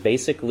virus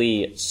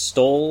basically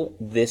stole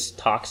this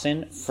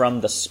toxin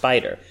from the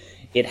spider.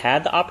 It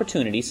had the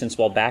opportunity, since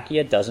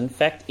Wolbachia does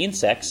infect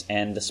insects,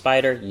 and the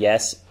spider,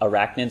 yes,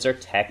 arachnids are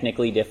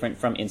technically different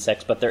from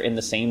insects, but they're in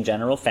the same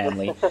general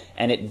family,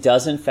 and it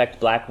does infect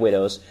black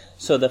widows.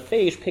 So the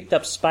phage picked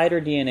up spider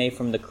DNA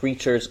from the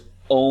creature's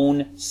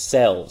own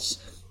cells.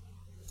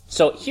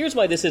 So here's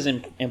why this is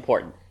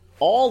important.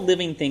 All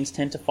living things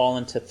tend to fall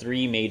into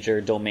 3 major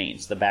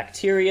domains. The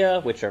bacteria,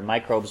 which are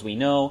microbes we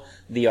know,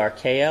 the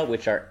archaea,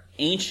 which are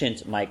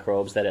ancient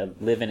microbes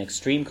that live in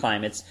extreme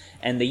climates,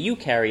 and the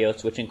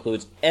eukaryotes, which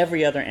includes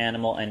every other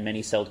animal and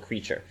many-celled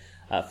creature.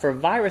 For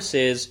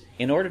viruses,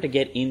 in order to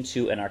get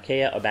into an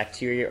archaea, a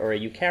bacteria, or a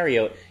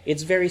eukaryote,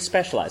 it's very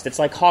specialized. It's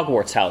like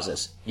Hogwarts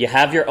houses. You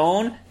have your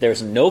own,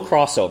 there's no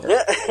crossover.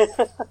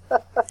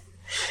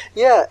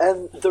 Yeah,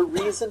 and the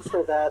reason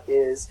for that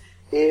is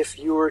if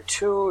you were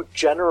too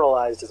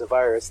generalized as a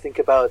virus, think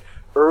about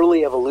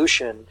early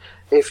evolution.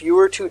 If you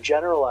were too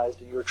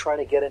generalized and you were trying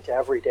to get into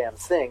every damn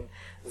thing,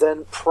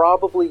 then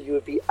probably you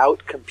would be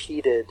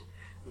outcompeted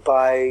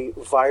by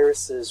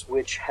viruses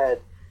which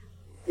had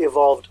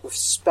evolved with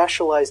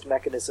specialized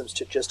mechanisms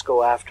to just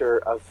go after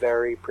a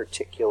very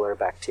particular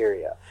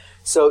bacteria.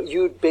 So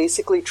you'd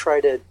basically try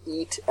to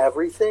eat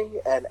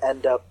everything and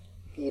end up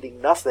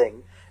eating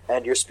nothing,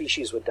 and your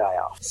species would die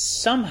off.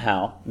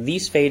 Somehow,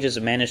 these phages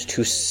have managed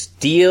to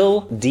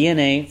steal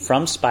DNA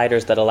from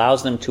spiders that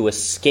allows them to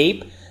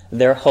escape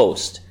their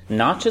host,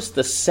 not just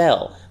the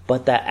cell,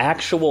 but the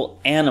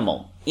actual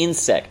animal,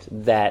 insect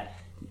that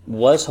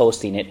was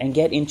hosting it, and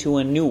get into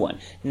a new one.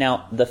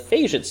 Now, the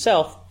phage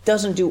itself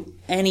doesn't do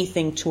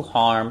anything to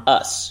harm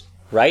us,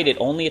 right? It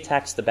only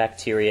attacks the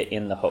bacteria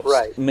in the host.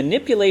 Right.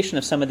 Manipulation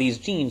of some of these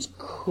genes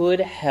could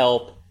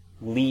help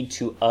lead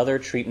to other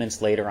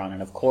treatments later on.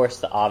 And of course,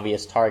 the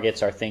obvious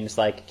targets are things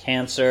like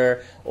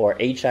cancer or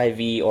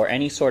HIV or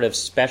any sort of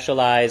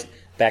specialized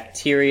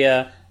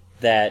bacteria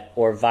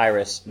or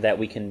virus that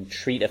we can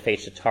treat a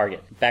phage to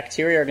target.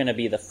 Bacteria are going to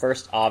be the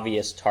first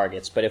obvious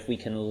targets, but if we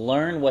can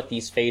learn what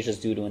these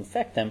phages do to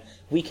infect them,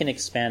 we can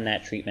expand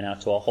that treatment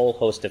out to a whole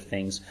host of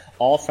things,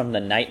 all from the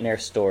nightmare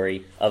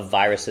story of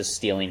viruses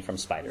stealing from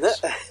spiders.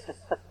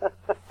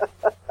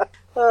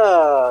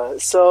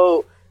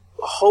 So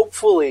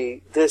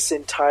hopefully this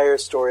entire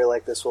story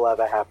like this will have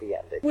a happy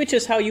ending. Which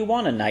is how you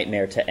want a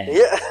nightmare to end.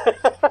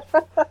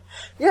 Yeah.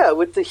 Yeah,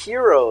 with the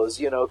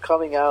heroes,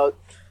 coming out,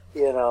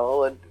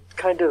 and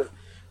kind of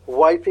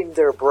wiping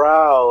their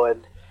brow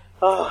and,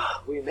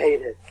 we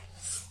made it.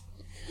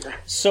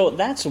 So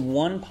that's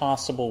one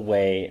possible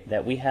way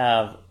that we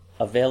have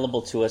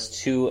available to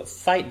us to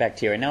fight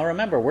bacteria. Now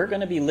remember, we're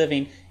going to be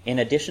living, in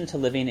addition to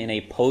living in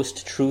a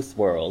post-truth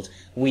world,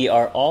 we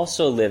are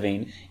also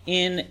living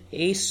in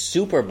a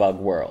superbug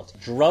world.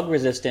 Drug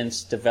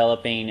resistance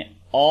developing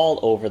all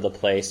over the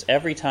place.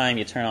 Every time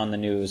you turn on the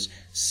news,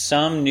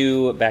 some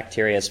new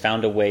bacteria has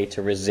found a way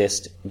to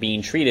resist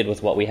being treated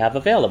with what we have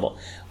available.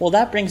 Well,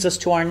 that brings us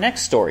to our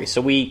next story.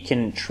 So we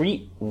can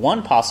treat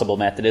one possible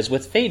method is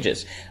with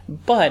phages.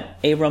 But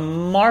a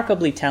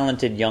remarkably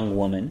talented young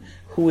woman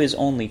who is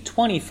only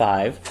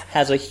 25,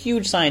 has a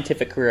huge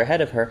scientific career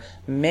ahead of her,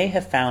 may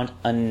have found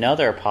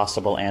another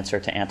possible answer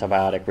to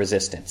antibiotic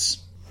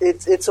resistance.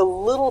 It's a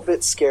little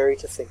bit scary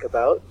to think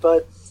about,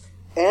 but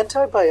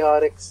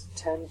antibiotics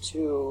tend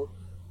to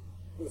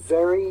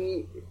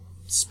very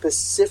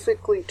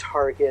specifically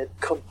target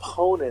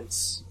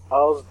components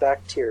of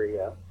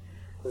bacteria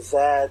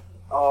that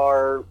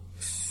are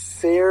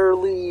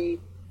fairly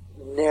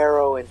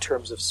narrow in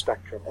terms of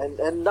spectrum,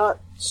 and not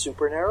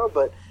super narrow,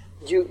 but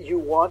you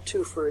want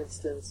to, for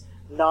instance,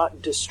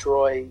 not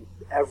destroy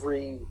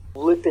every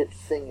lipid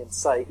thing in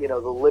sight, the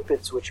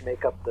lipids which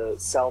make up the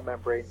cell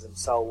membranes and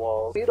cell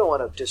walls. You don't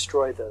want to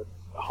destroy the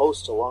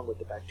host along with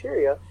the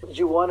bacteria.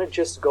 You want to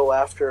just go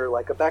after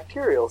like a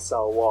bacterial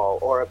cell wall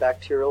or a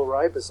bacterial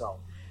ribosome.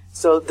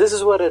 So this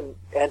is what an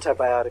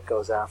antibiotic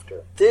goes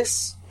after.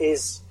 This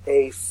is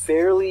a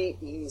fairly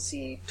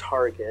easy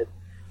target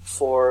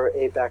for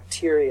a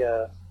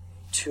bacteria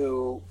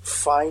to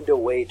find a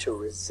way to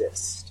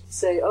resist.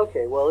 Say,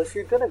 okay, well, if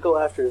you're going to go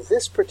after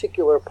this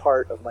particular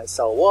part of my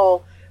cell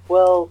wall,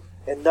 well,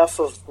 enough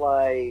of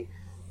my,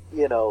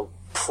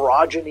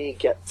 progeny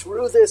get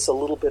through this, a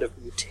little bit of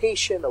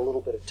mutation, a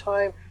little bit of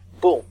time,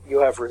 boom, you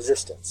have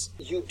resistance.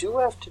 You do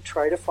have to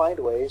try to find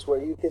ways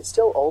where you can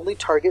still only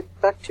target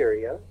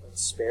bacteria and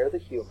spare the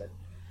human,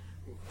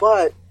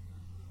 but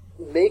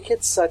make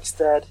it such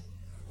that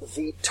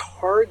the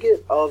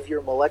target of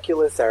your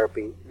molecular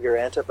therapy, your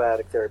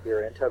antibiotic therapy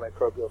or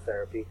antimicrobial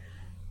therapy,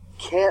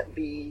 can't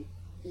be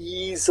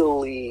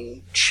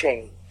easily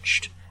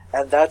changed.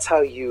 And that's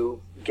how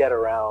you get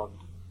around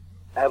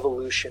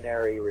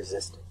evolutionary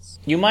resistance.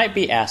 You might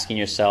be asking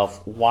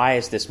yourself, why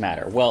does this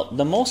matter? Well,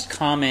 the most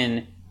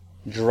common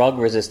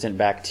drug-resistant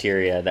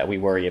bacteria that we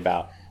worry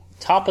about,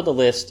 top of the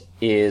list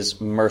is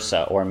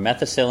MRSA, or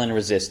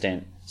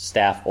methicillin-resistant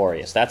Staph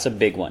aureus. That's a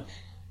big one.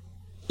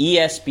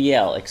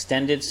 ESBL,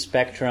 extended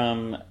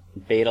spectrum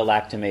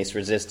beta-lactamase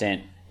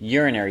resistant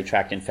urinary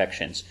tract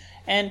infections.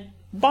 And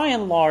by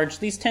and large,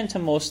 these tend to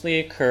mostly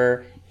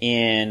occur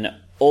in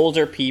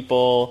older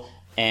people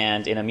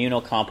and in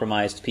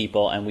immunocompromised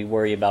people, and we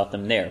worry about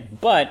them there.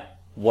 But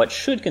what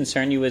should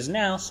concern you is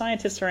now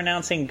scientists are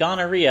announcing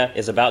gonorrhea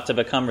is about to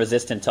become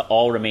resistant to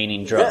all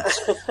remaining drugs.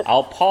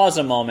 I'll pause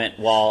a moment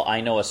while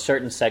I know a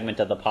certain segment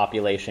of the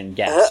population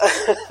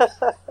gasps.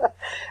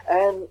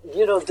 And,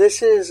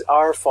 this is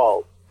our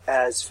fault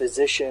as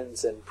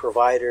physicians and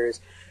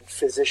providers.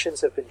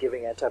 Physicians have been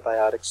giving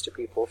antibiotics to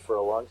people for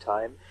a long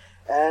time,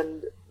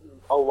 and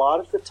a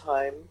lot of the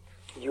time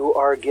you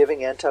are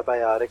giving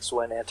antibiotics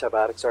when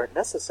antibiotics aren't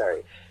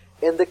necessary.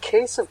 In the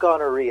case of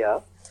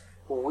gonorrhea,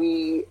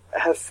 we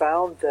have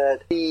found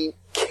that the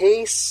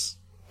case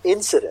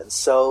incidence,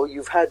 so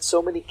you've had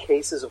so many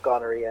cases of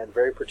gonorrhea in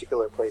very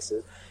particular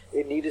places,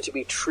 it needed to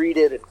be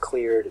treated and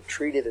cleared, and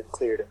treated and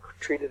cleared, and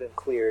treated and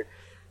cleared,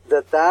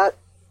 that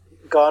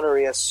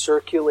gonorrhea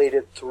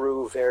circulated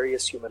through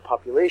various human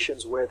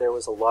populations where there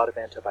was a lot of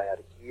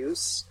antibiotic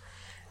use.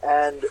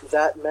 And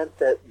that meant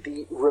that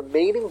the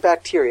remaining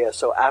bacteria,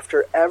 so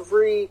after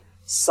every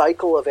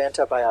cycle of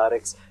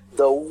antibiotics,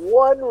 the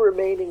one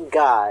remaining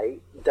guy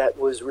that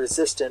was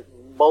resistant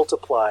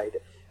multiplied,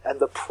 and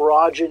the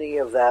progeny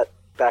of that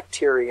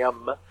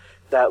bacterium,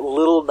 that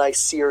little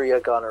Neisseria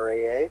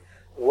gonorrhoeae,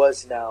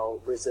 was now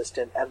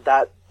resistant, and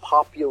that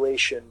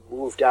population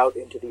moved out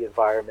into the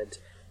environment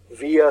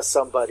via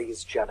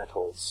somebody's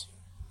genitals.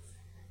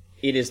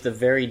 It is the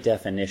very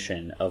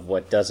definition of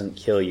what doesn't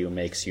kill you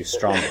makes you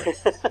stronger.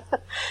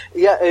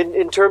 Yeah,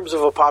 in terms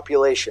of a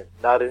population,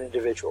 not an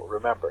individual.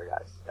 Remember,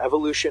 guys,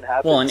 evolution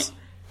happens. Well,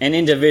 an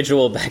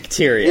individual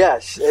bacteria.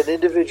 Yes, an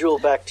individual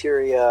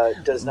bacteria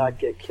does not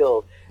get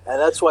killed. And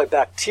that's why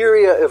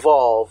bacteria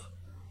evolve,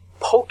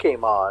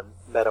 Pokemon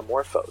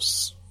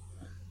metamorphose.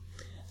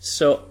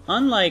 So,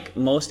 unlike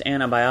most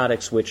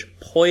antibiotics which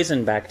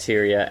poison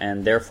bacteria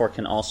and therefore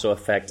can also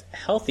affect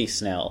healthy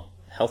cells,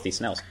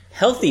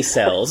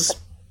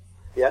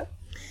 Yeah.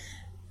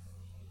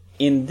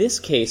 In this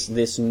case,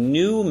 this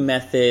new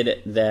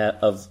method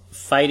of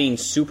fighting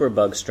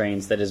superbug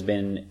strains that has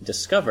been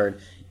discovered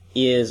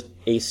is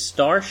a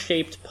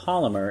star-shaped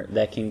polymer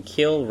that can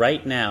kill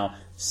right now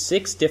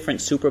 6 different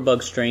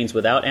superbug strains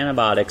without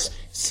antibiotics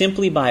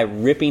simply by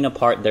ripping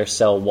apart their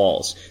cell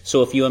walls.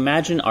 So if you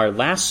imagine our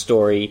last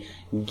story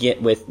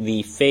with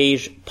the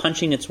phage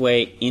punching its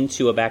way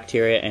into a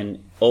bacteria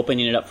and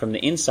opening it up from the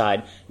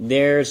inside,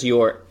 there's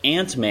your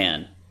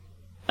Ant-Man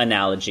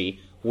analogy,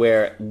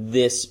 where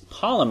this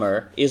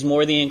polymer is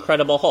more the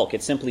Incredible Hulk.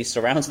 It simply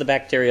surrounds the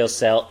bacterial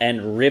cell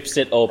and rips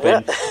it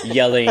open,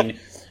 yelling,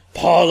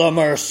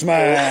 "Polymer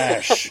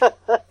smash!"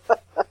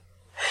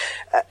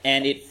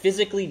 And it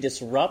physically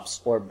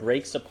disrupts or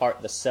breaks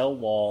apart the cell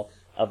wall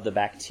of the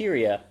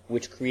bacteria,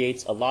 which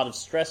creates a lot of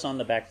stress on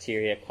the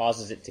bacteria,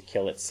 causes it to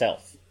kill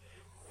itself.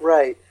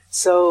 Right.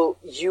 So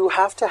you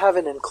have to have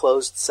an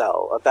enclosed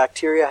cell. A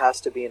bacteria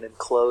has to be an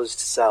enclosed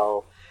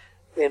cell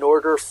in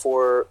order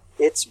for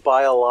its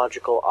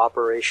biological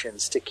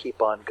operations to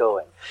keep on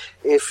going.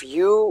 If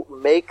you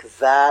make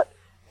that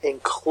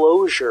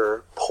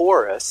enclosure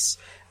porous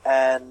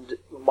and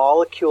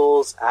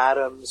molecules,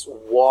 atoms,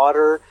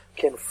 water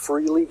can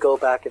freely go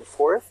back and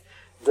forth,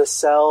 the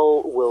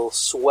cell will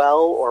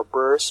swell or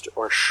burst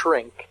or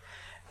shrink,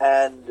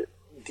 and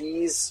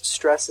these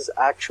stresses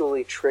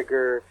actually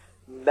trigger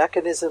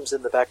mechanisms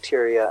in the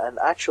bacteria, and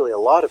actually a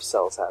lot of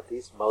cells have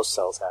these, most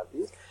cells have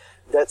these,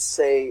 that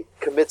say,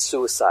 commit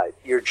suicide.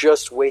 You're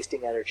just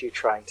wasting energy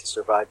trying to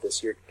survive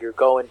this. You're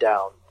going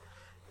down.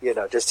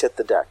 Just hit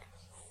the deck.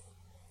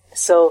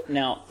 So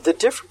now the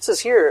difference is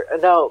here.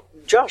 Now,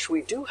 Josh,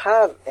 we do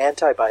have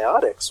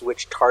antibiotics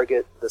which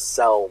target the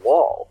cell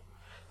wall,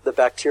 the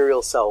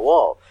bacterial cell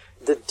wall.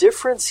 The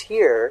difference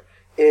here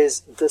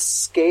is the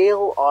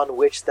scale on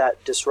which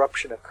that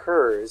disruption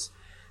occurs.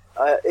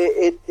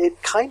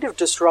 It kind of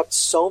disrupts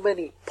so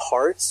many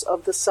parts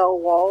of the cell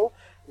wall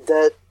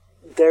that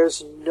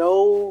there's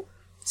no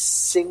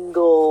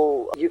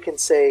single, you can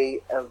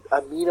say,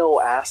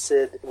 amino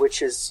acid,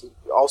 which is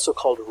also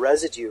called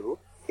residue,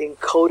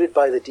 encoded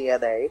by the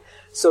DNA.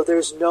 So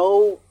there's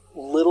no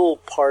little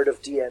part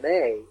of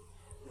DNA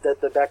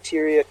that the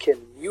bacteria can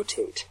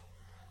mutate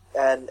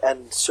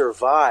and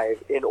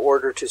survive in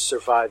order to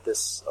survive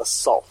this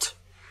assault.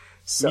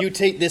 So,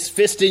 mutate this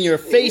fist in your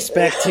face,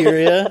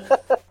 bacteria.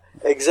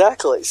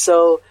 Exactly.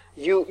 So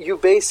you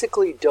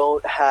basically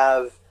don't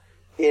have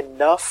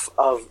enough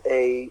of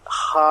a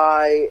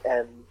high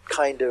and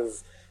kind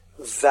of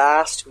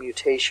vast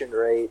mutation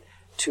rate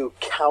to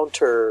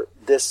counter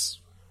this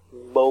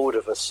mode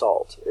of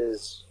assault,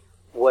 is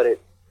what it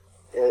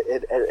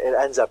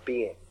ends up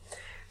being.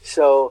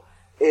 So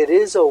it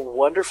is a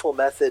wonderful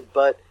method,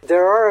 but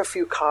there are a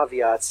few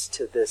caveats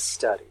to this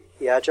study.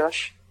 Yeah,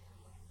 Josh?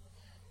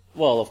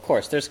 Well, of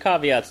course, there's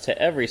caveats to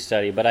every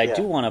study, but I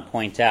do want to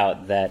point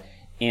out that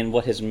in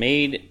what has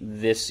made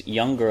this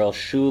young girl,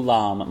 Shu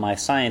Lam, my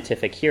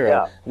scientific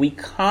hero, we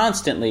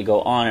constantly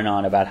go on and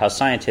on about how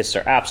scientists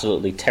are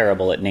absolutely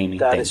terrible at naming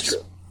things. That is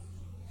true.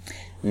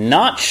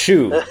 Not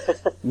Shu.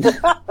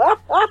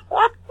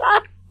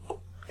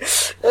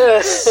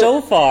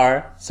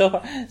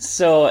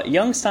 So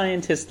young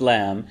scientist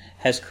Lam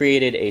has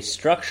created a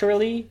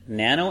structurally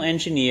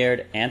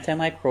nano-engineered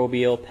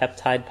antimicrobial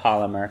peptide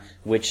polymer,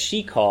 which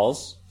she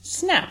calls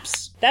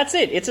SNAPS. That's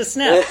it. It's a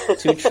SNAP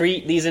to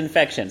treat these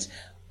infections.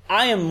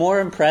 I am more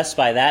impressed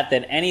by that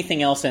than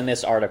anything else in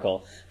this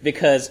article,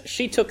 because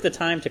she took the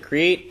time to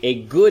create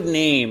a good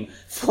name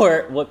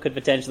for what could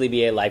potentially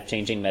be a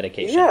life-changing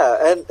medication.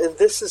 Yeah, and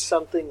this is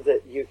something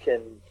that you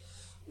can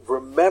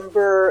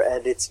remember,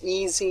 and it's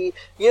easy.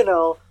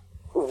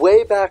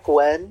 way back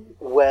when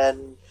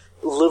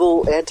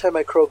little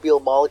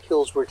antimicrobial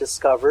molecules were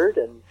discovered,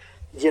 and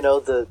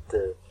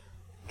the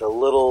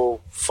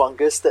little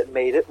fungus that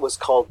made it was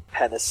called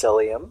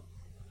penicillium.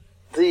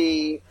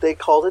 They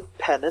called it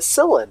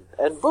penicillin,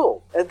 and boom.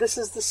 And this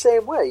is the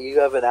same way. You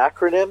have an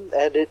acronym,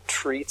 and it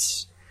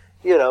treats,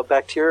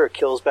 bacteria, or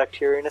kills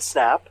bacteria in a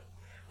snap.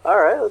 All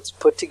right, let's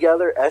put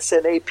together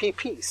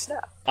SNAPP,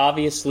 SNAP.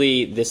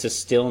 Obviously, this is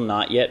still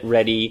not yet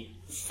ready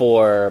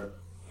for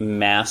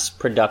mass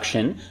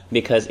production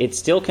because it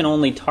still can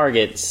only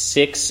target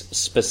 6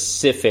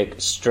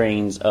 specific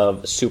strains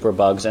of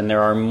superbugs, and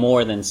there are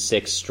more than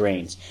 6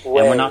 strains. And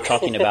we're not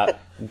talking about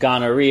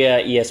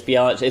gonorrhea,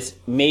 ESBL. It's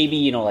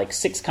maybe,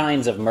 6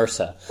 kinds of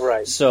MRSA.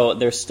 Right. So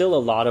there's still a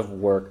lot of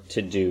work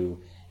to do,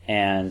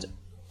 and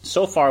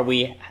so far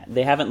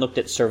they haven't looked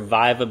at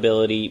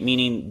survivability,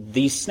 meaning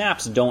these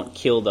snaps don't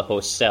kill the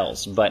host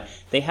cells, but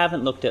they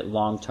haven't looked at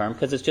long-term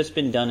because it's just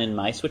been done in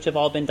mice, which have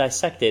all been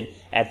dissected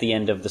at the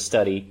end of the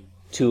study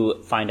to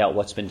find out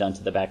what's been done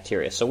to the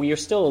bacteria. So we are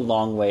still a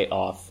long way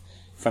off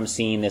from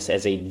seeing this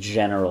as a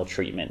general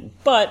treatment.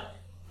 But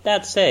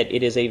that said,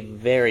 it is a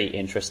very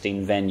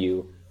interesting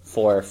venue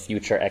for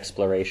future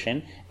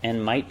exploration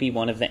and might be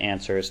one of the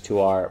answers to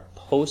our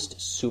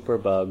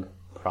post-superbug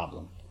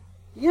problem.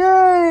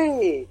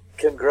 Yay!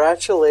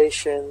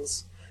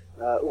 Congratulations.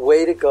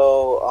 Way to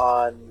go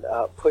on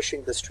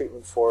pushing this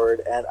treatment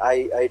forward, and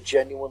I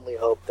genuinely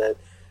hope that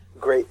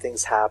great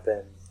things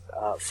happen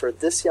for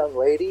this young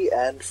lady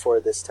and for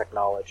this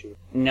technology.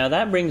 Now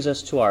that brings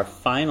us to our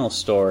final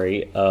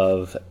story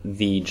of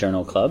the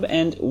Journal Club,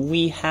 and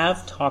we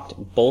have talked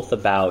both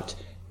about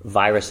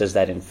viruses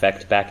that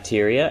infect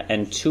bacteria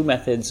and 2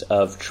 methods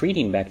of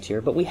treating bacteria,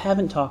 but we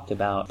haven't talked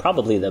about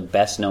probably the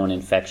best known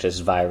infectious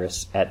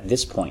virus at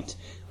this point,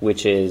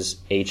 which is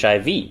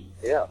HIV.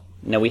 Yeah.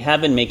 Now, we have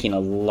been making a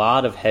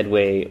lot of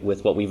headway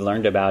with what we've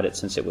learned about it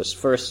since it was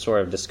first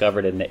sort of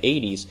discovered in the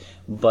 80s,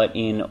 but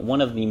in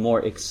one of the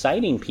more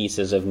exciting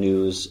pieces of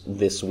news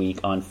this week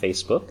on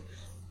Facebook,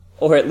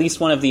 or at least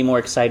one of the more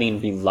exciting,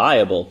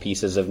 reliable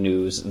pieces of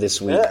news this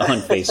week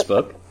on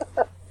Facebook,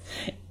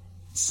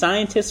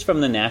 scientists from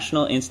the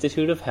National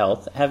Institute of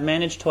Health have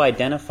managed to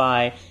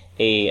identify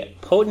a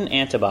potent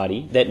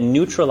antibody that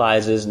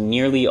neutralizes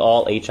nearly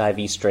all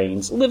HIV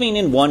strains living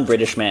in one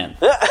British man.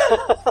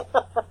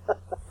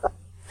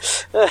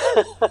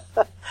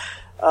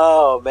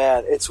 Oh,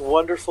 man, it's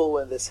wonderful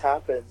when this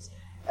happens.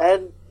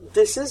 And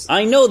this is...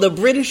 I know, the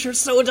British are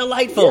so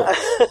delightful.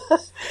 Yeah.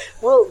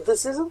 Well,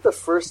 this isn't the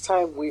first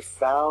time we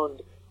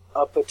found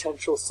a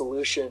potential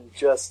solution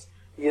just...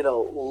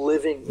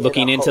 living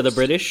looking in a into host. the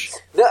British?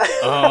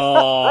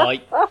 Oh,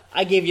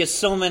 I gave you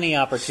so many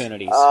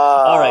opportunities.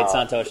 All right,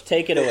 Santosh,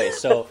 take it away.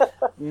 So,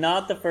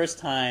 not the first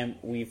time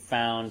we've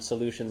found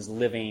solutions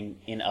living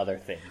in other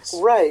things.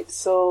 Right.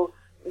 So,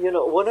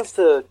 one of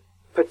the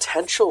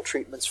potential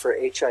treatments for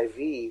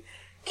HIV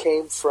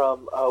came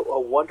from a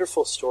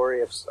wonderful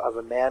story of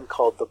a man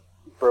called the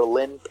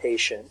Berlin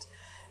patient.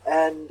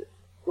 And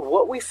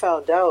what we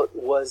found out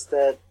was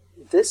that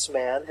this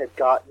man had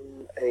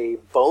gotten a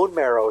bone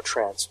marrow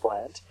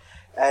transplant,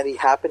 and he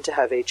happened to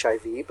have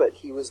HIV, but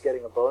he was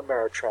getting a bone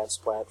marrow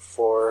transplant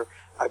for,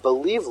 I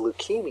believe,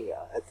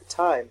 leukemia at the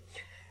time.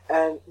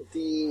 And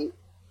he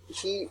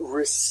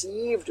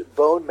received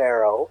bone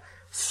marrow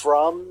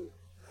from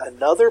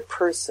another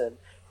person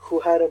who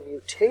had a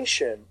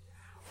mutation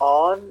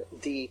on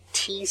the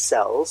T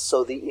cells,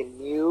 so the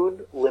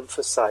immune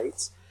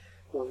lymphocytes,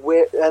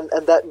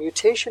 and that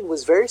mutation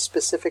was very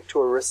specific to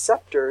a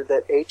receptor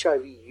that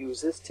HIV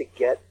uses to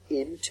get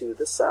into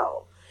the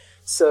cell.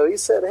 So he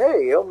said,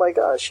 hey, oh my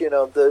gosh,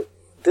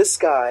 this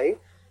guy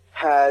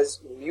has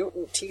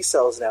mutant T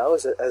cells now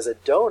as a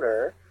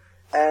donor,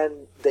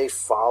 and they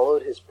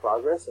followed his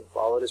progress,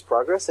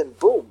 and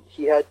boom,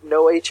 he had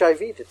no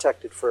HIV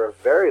detected for a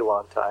very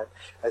long time.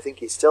 I think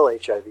he's still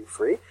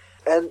HIV-free.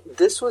 And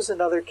this was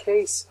another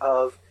case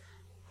of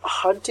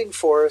hunting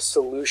for a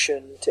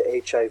solution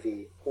to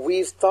HIV.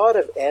 We've thought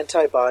of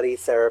antibody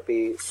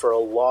therapy for a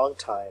long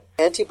time.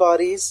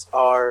 Antibodies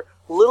are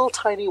little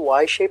tiny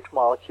Y-shaped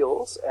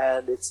molecules,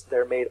 and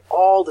they're made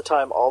all the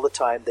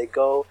time. They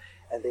go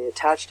and they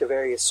attach to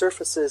various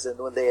surfaces, and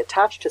when they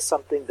attach to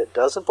something that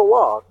doesn't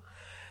belong,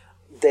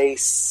 they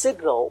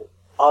signal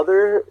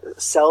other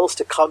cells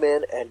to come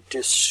in and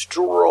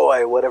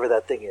destroy whatever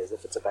that thing is,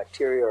 if it's a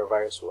bacteria or a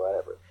virus or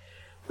whatever.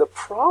 The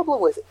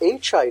problem with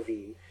HIV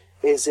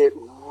is it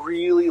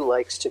really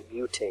likes to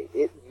mutate.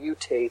 It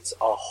mutates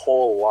a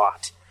whole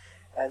lot.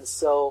 And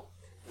so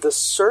the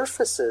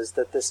surfaces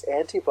that this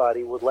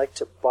antibody would like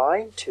to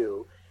bind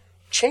to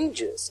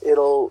changes.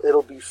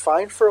 It'll be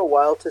fine for a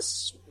while to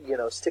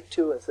stick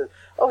to and say,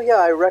 oh yeah,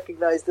 I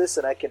recognize this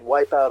and I can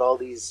wipe out all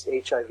these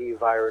HIV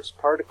virus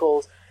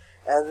particles.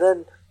 And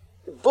then,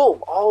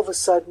 boom, all of a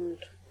sudden,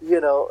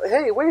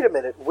 hey, wait a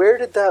minute, where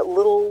did that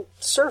little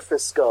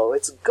surface go?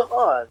 It's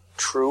gone.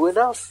 True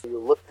enough, you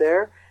look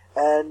there,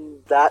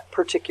 and that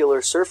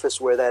particular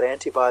surface where that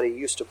antibody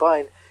used to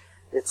bind,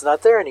 it's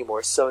not there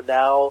anymore. So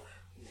now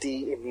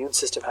the immune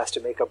system has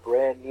to make a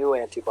brand new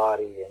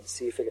antibody and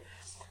see if it...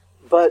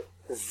 But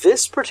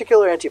this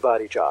particular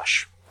antibody,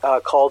 Josh,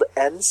 called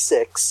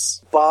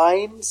N6,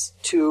 binds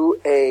to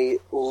a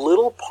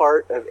little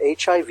part of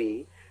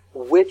HIV,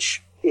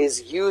 which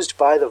is used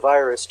by the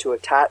virus to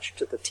attach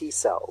to the T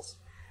cells.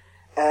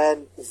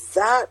 And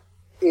that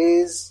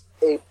is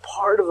a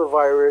part of the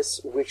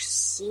virus which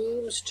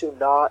seems to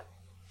not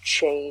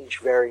change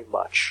very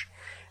much.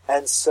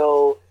 And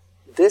so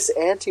this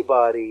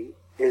antibody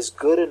is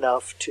good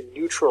enough to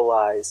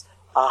neutralize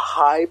a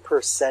high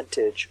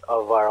percentage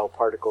of viral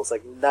particles,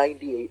 like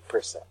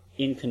 98%.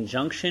 In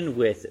conjunction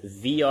with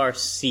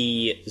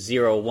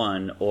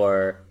VRC01,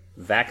 or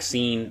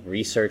Vaccine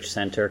Research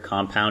Center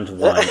Compound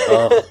 1,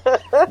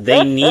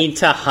 they need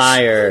to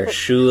hire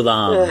Shu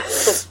Lam.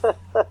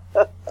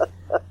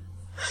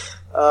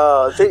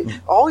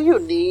 All you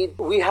need,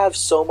 we have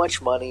so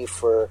much money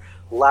for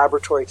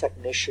laboratory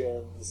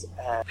technicians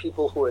and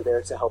people who are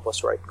there to help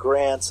us write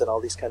grants and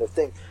all these kind of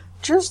things.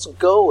 Just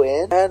go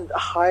in and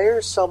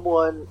hire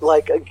someone,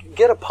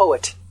 get a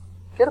poet.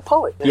 Get a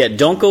poet. Yeah,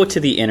 don't go to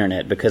the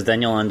internet, because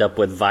then you'll end up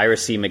with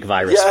Virusy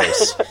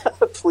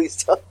McVirusface.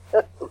 Please don't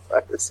have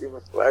Virusy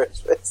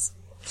McVirusface.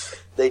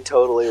 They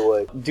totally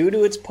would. Due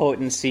to its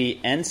potency,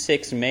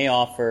 N6 may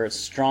offer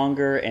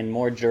stronger and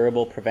more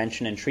durable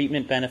prevention and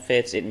treatment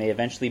benefits. It may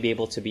eventually be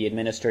able to be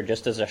administered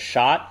just as a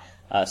shot,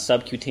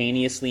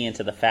 subcutaneously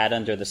into the fat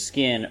under the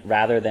skin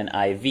rather than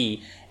IV.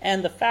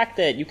 And the fact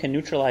that you can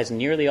neutralize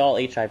nearly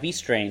all HIV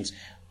strains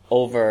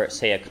over,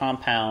 say, a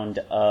compound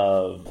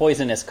of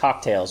poisonous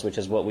cocktails, which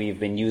is what we've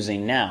been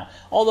using now.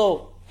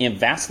 Although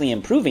vastly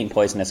improving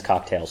poisonous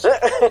cocktails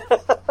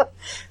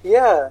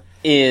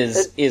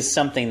is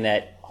something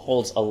that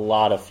holds a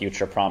lot of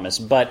future promise.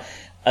 But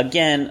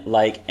again,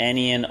 like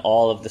any and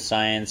all of the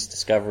science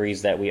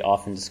discoveries that we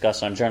often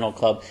discuss on Journal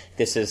Club,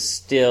 this is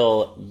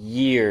still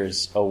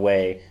years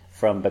away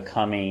from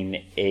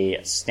becoming a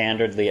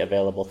standardly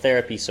available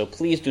therapy. So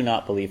please do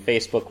not believe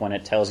Facebook when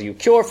it tells you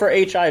cure for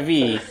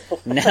HIV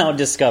now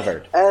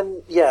discovered.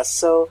 And yes,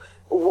 so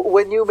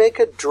when you make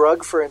a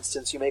drug, for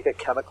instance, you make a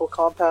chemical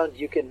compound,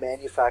 you can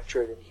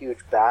manufacture it in huge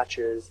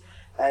batches,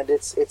 and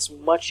it's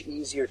much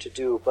easier to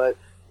do. But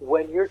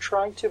when you're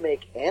trying to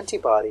make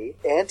antibody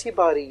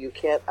you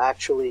can't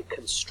actually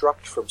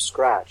construct from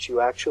scratch.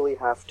 You actually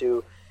have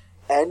to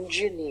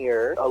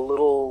engineer a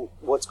little,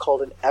 what's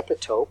called an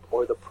epitope,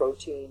 or the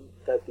protein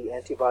that the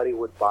antibody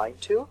would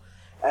bind to,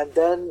 and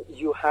then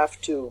you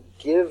have to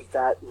give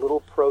that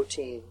little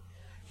protein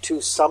to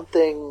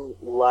something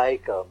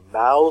like a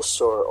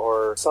mouse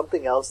or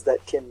something else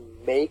that can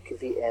make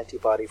the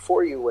antibody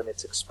for you when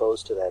it's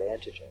exposed to that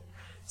antigen.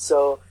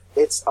 So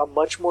it's a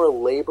much more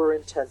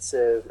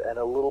labor-intensive and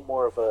a little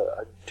more of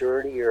a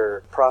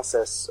dirtier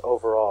process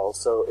overall.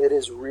 So it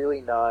is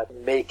really not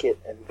make it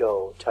and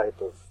go type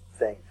of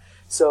thing.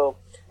 So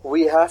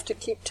we have to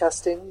keep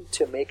testing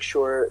to make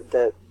sure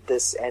that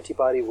this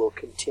antibody will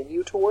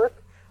continue to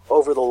work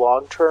over the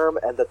long term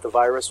and that the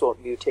virus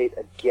won't mutate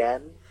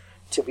again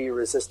to be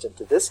resistant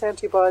to this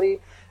antibody.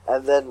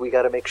 And then we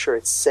got to make sure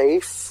it's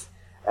safe,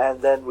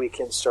 and then we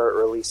can start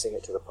releasing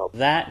it to the public.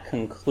 That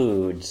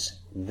concludes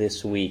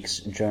this week's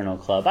Journal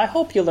Club. I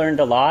hope you learned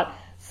a lot,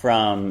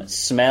 from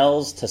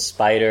smells to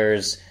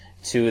spiders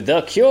to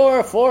the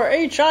cure for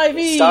HIV.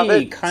 Stop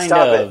it. Kind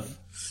of.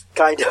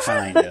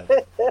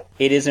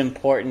 It is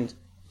important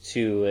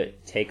to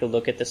take a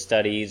look at the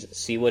studies,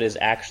 see what has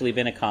actually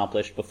been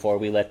accomplished before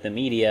we let the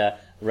media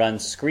run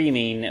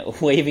screaming,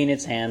 waving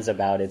its hands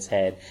about its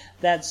head.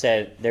 That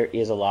said, there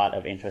is a lot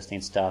of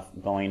interesting stuff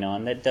going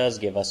on that does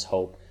give us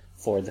hope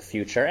for the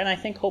future, and I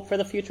think hope for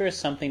the future is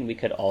something we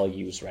could all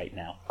use right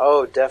now.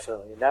 Oh,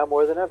 definitely. Now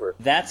more than ever.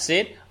 That's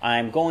it.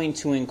 I'm going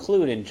to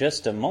include in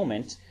just a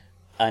moment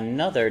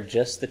another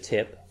Just the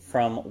Tip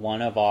from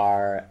one of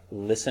our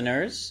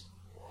listeners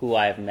who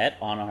I've met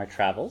on our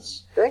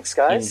travels. Thanks,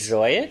 guys.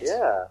 Enjoy it.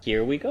 Yeah.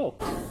 Here we go.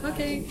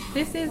 Okay,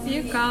 this is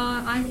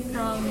Yuka. I'm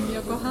from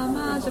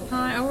Yokohama,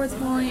 Japan. I was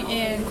born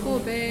in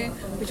Kobe,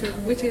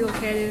 which is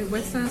located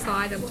western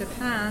side of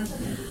Japan.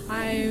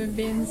 I've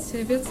been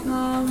to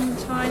Vietnam,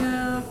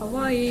 China,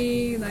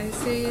 Hawaii, United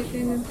States,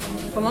 and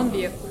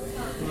Colombia.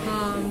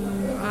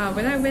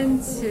 When I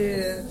went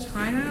to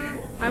China,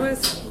 I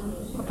was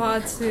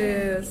about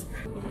to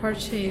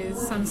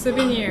purchase some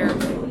souvenir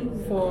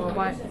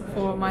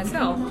for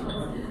myself.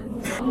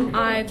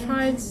 I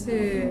tried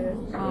to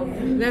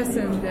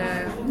lessen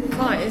the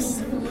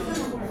price.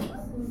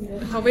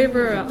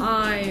 However,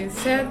 I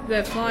set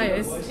the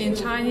price in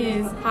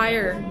Chinese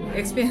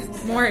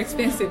more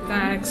expensive than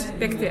I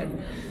expected.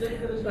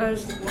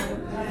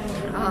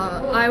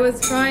 I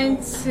was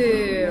trying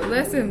to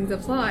lessen the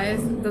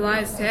price that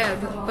I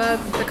said,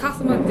 but the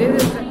customer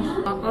didn't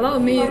allow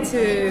me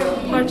to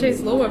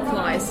purchase lower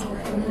price.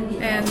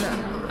 And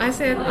I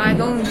said I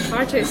don't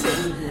purchase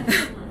it,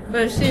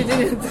 but she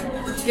didn't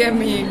get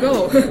me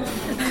go.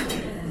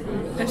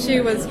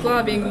 She was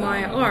grabbing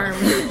my arm.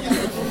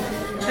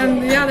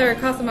 And the other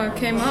customer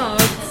came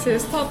out to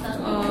stop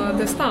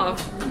the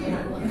staff.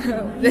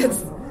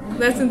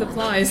 lessen the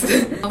price.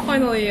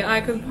 Finally,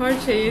 I could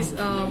purchase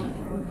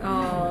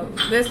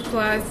less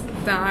price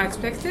than I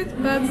expected,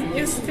 but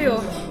it's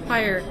still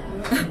higher.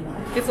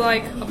 It's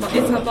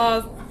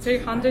about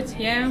 300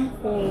 yen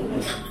for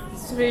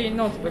 3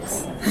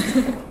 notebooks.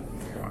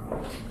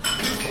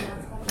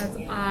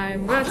 And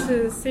I'm glad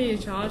to see you,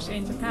 Josh,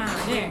 in Japan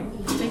again.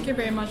 Thank you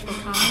very much for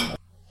coming.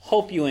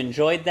 Hope you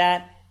enjoyed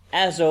that.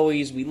 As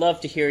always, we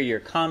love to hear your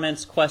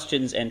comments,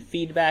 questions, and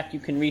feedback. You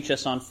can reach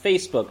us on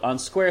Facebook, on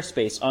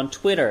Squarespace, on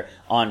Twitter,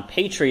 on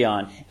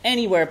Patreon,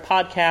 anywhere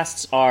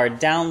podcasts are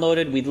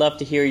downloaded. We'd love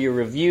to hear your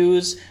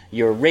reviews,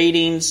 your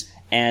ratings,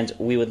 and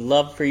we would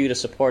love for you to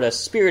support us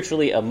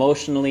spiritually,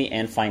 emotionally,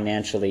 and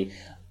financially.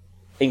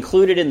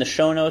 Included in the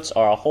show notes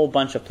are a whole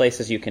bunch of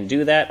places you can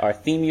do that. Our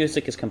theme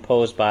music is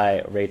composed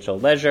by Rachel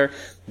Leisure.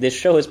 This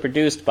show is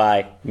produced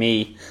by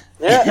me,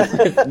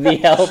 with the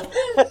help,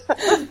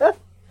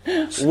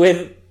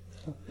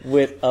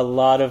 with a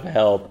lot of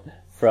help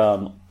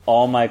from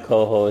all my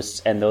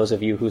co-hosts and those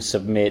of you who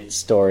submit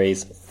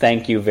stories.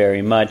 Thank you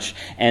very much.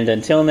 And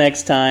until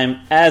next time,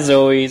 as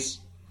always,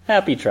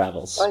 happy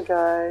travels. Bye,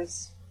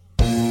 guys.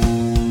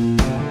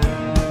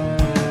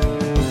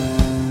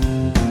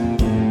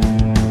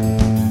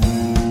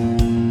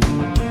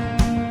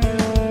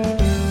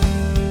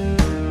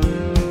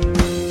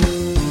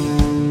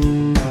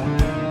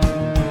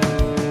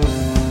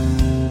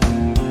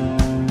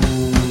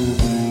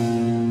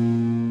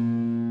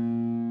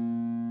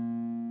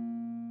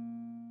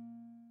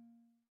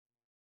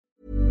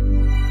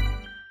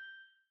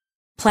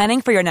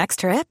 Planning for your next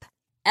trip?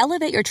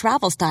 Elevate your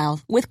travel style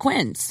with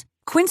Quince.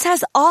 Quince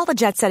has all the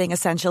jet-setting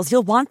essentials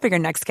you'll want for your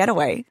next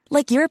getaway,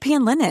 like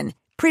European linen,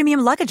 premium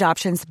luggage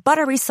options,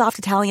 buttery soft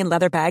Italian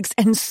leather bags,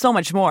 and so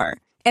much more.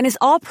 And is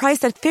all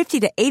priced at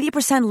 50 to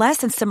 80% less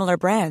than similar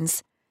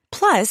brands.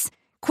 Plus,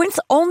 Quince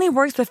only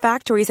works with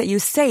factories that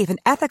use safe and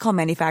ethical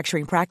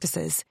manufacturing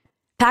practices.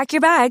 Pack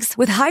your bags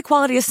with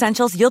high-quality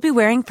essentials you'll be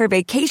wearing for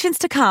vacations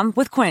to come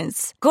with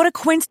Quince. Go to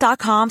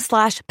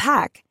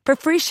quince.com/pack for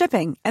free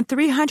shipping and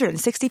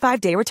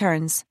 365-day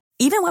returns.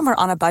 Even when we're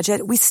on a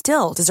budget, we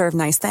still deserve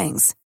nice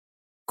things.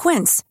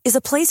 Quince is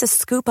a place to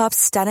scoop up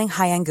stunning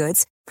high-end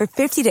goods for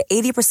 50 to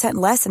 80%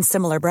 less than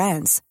similar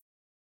brands.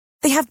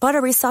 They have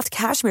buttery soft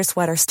cashmere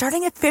sweaters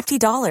starting at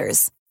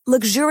 $50,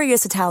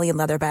 luxurious Italian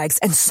leather bags,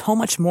 and so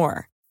much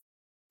more.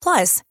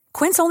 Plus,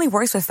 Quince only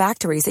works with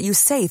factories that use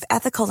safe,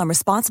 ethical, and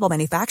responsible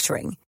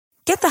manufacturing.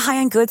 Get the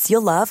high-end goods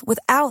you'll love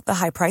without the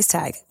high price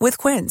tag with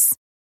Quince.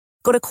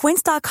 Go to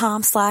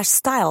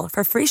quince.com/style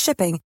for free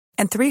shipping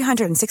and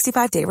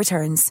 365-day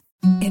returns.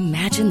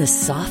 Imagine the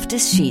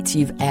softest sheets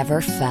you've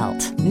ever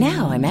felt.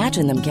 Now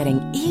imagine them getting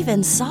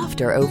even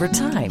softer over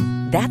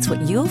time. That's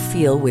what you'll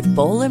feel with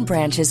Boll &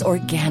 Branch's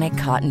organic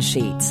cotton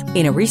sheets.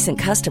 In a recent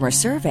customer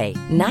survey,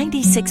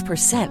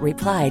 96%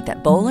 replied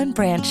that Boll &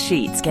 Branch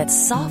sheets get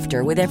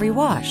softer with every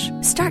wash.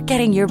 Start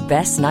getting your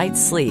best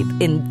night's sleep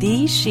in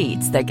these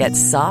sheets that get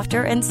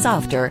softer and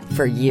softer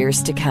for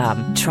years to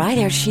come. Try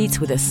their sheets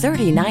with a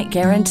 30-night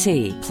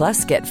guarantee.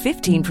 Plus, get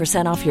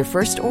 15% off your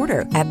first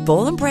order at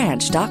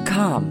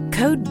bollandbranch.com.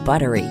 Code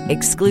BUTTERY.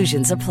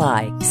 Exclusions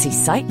apply. See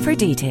site for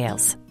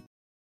details.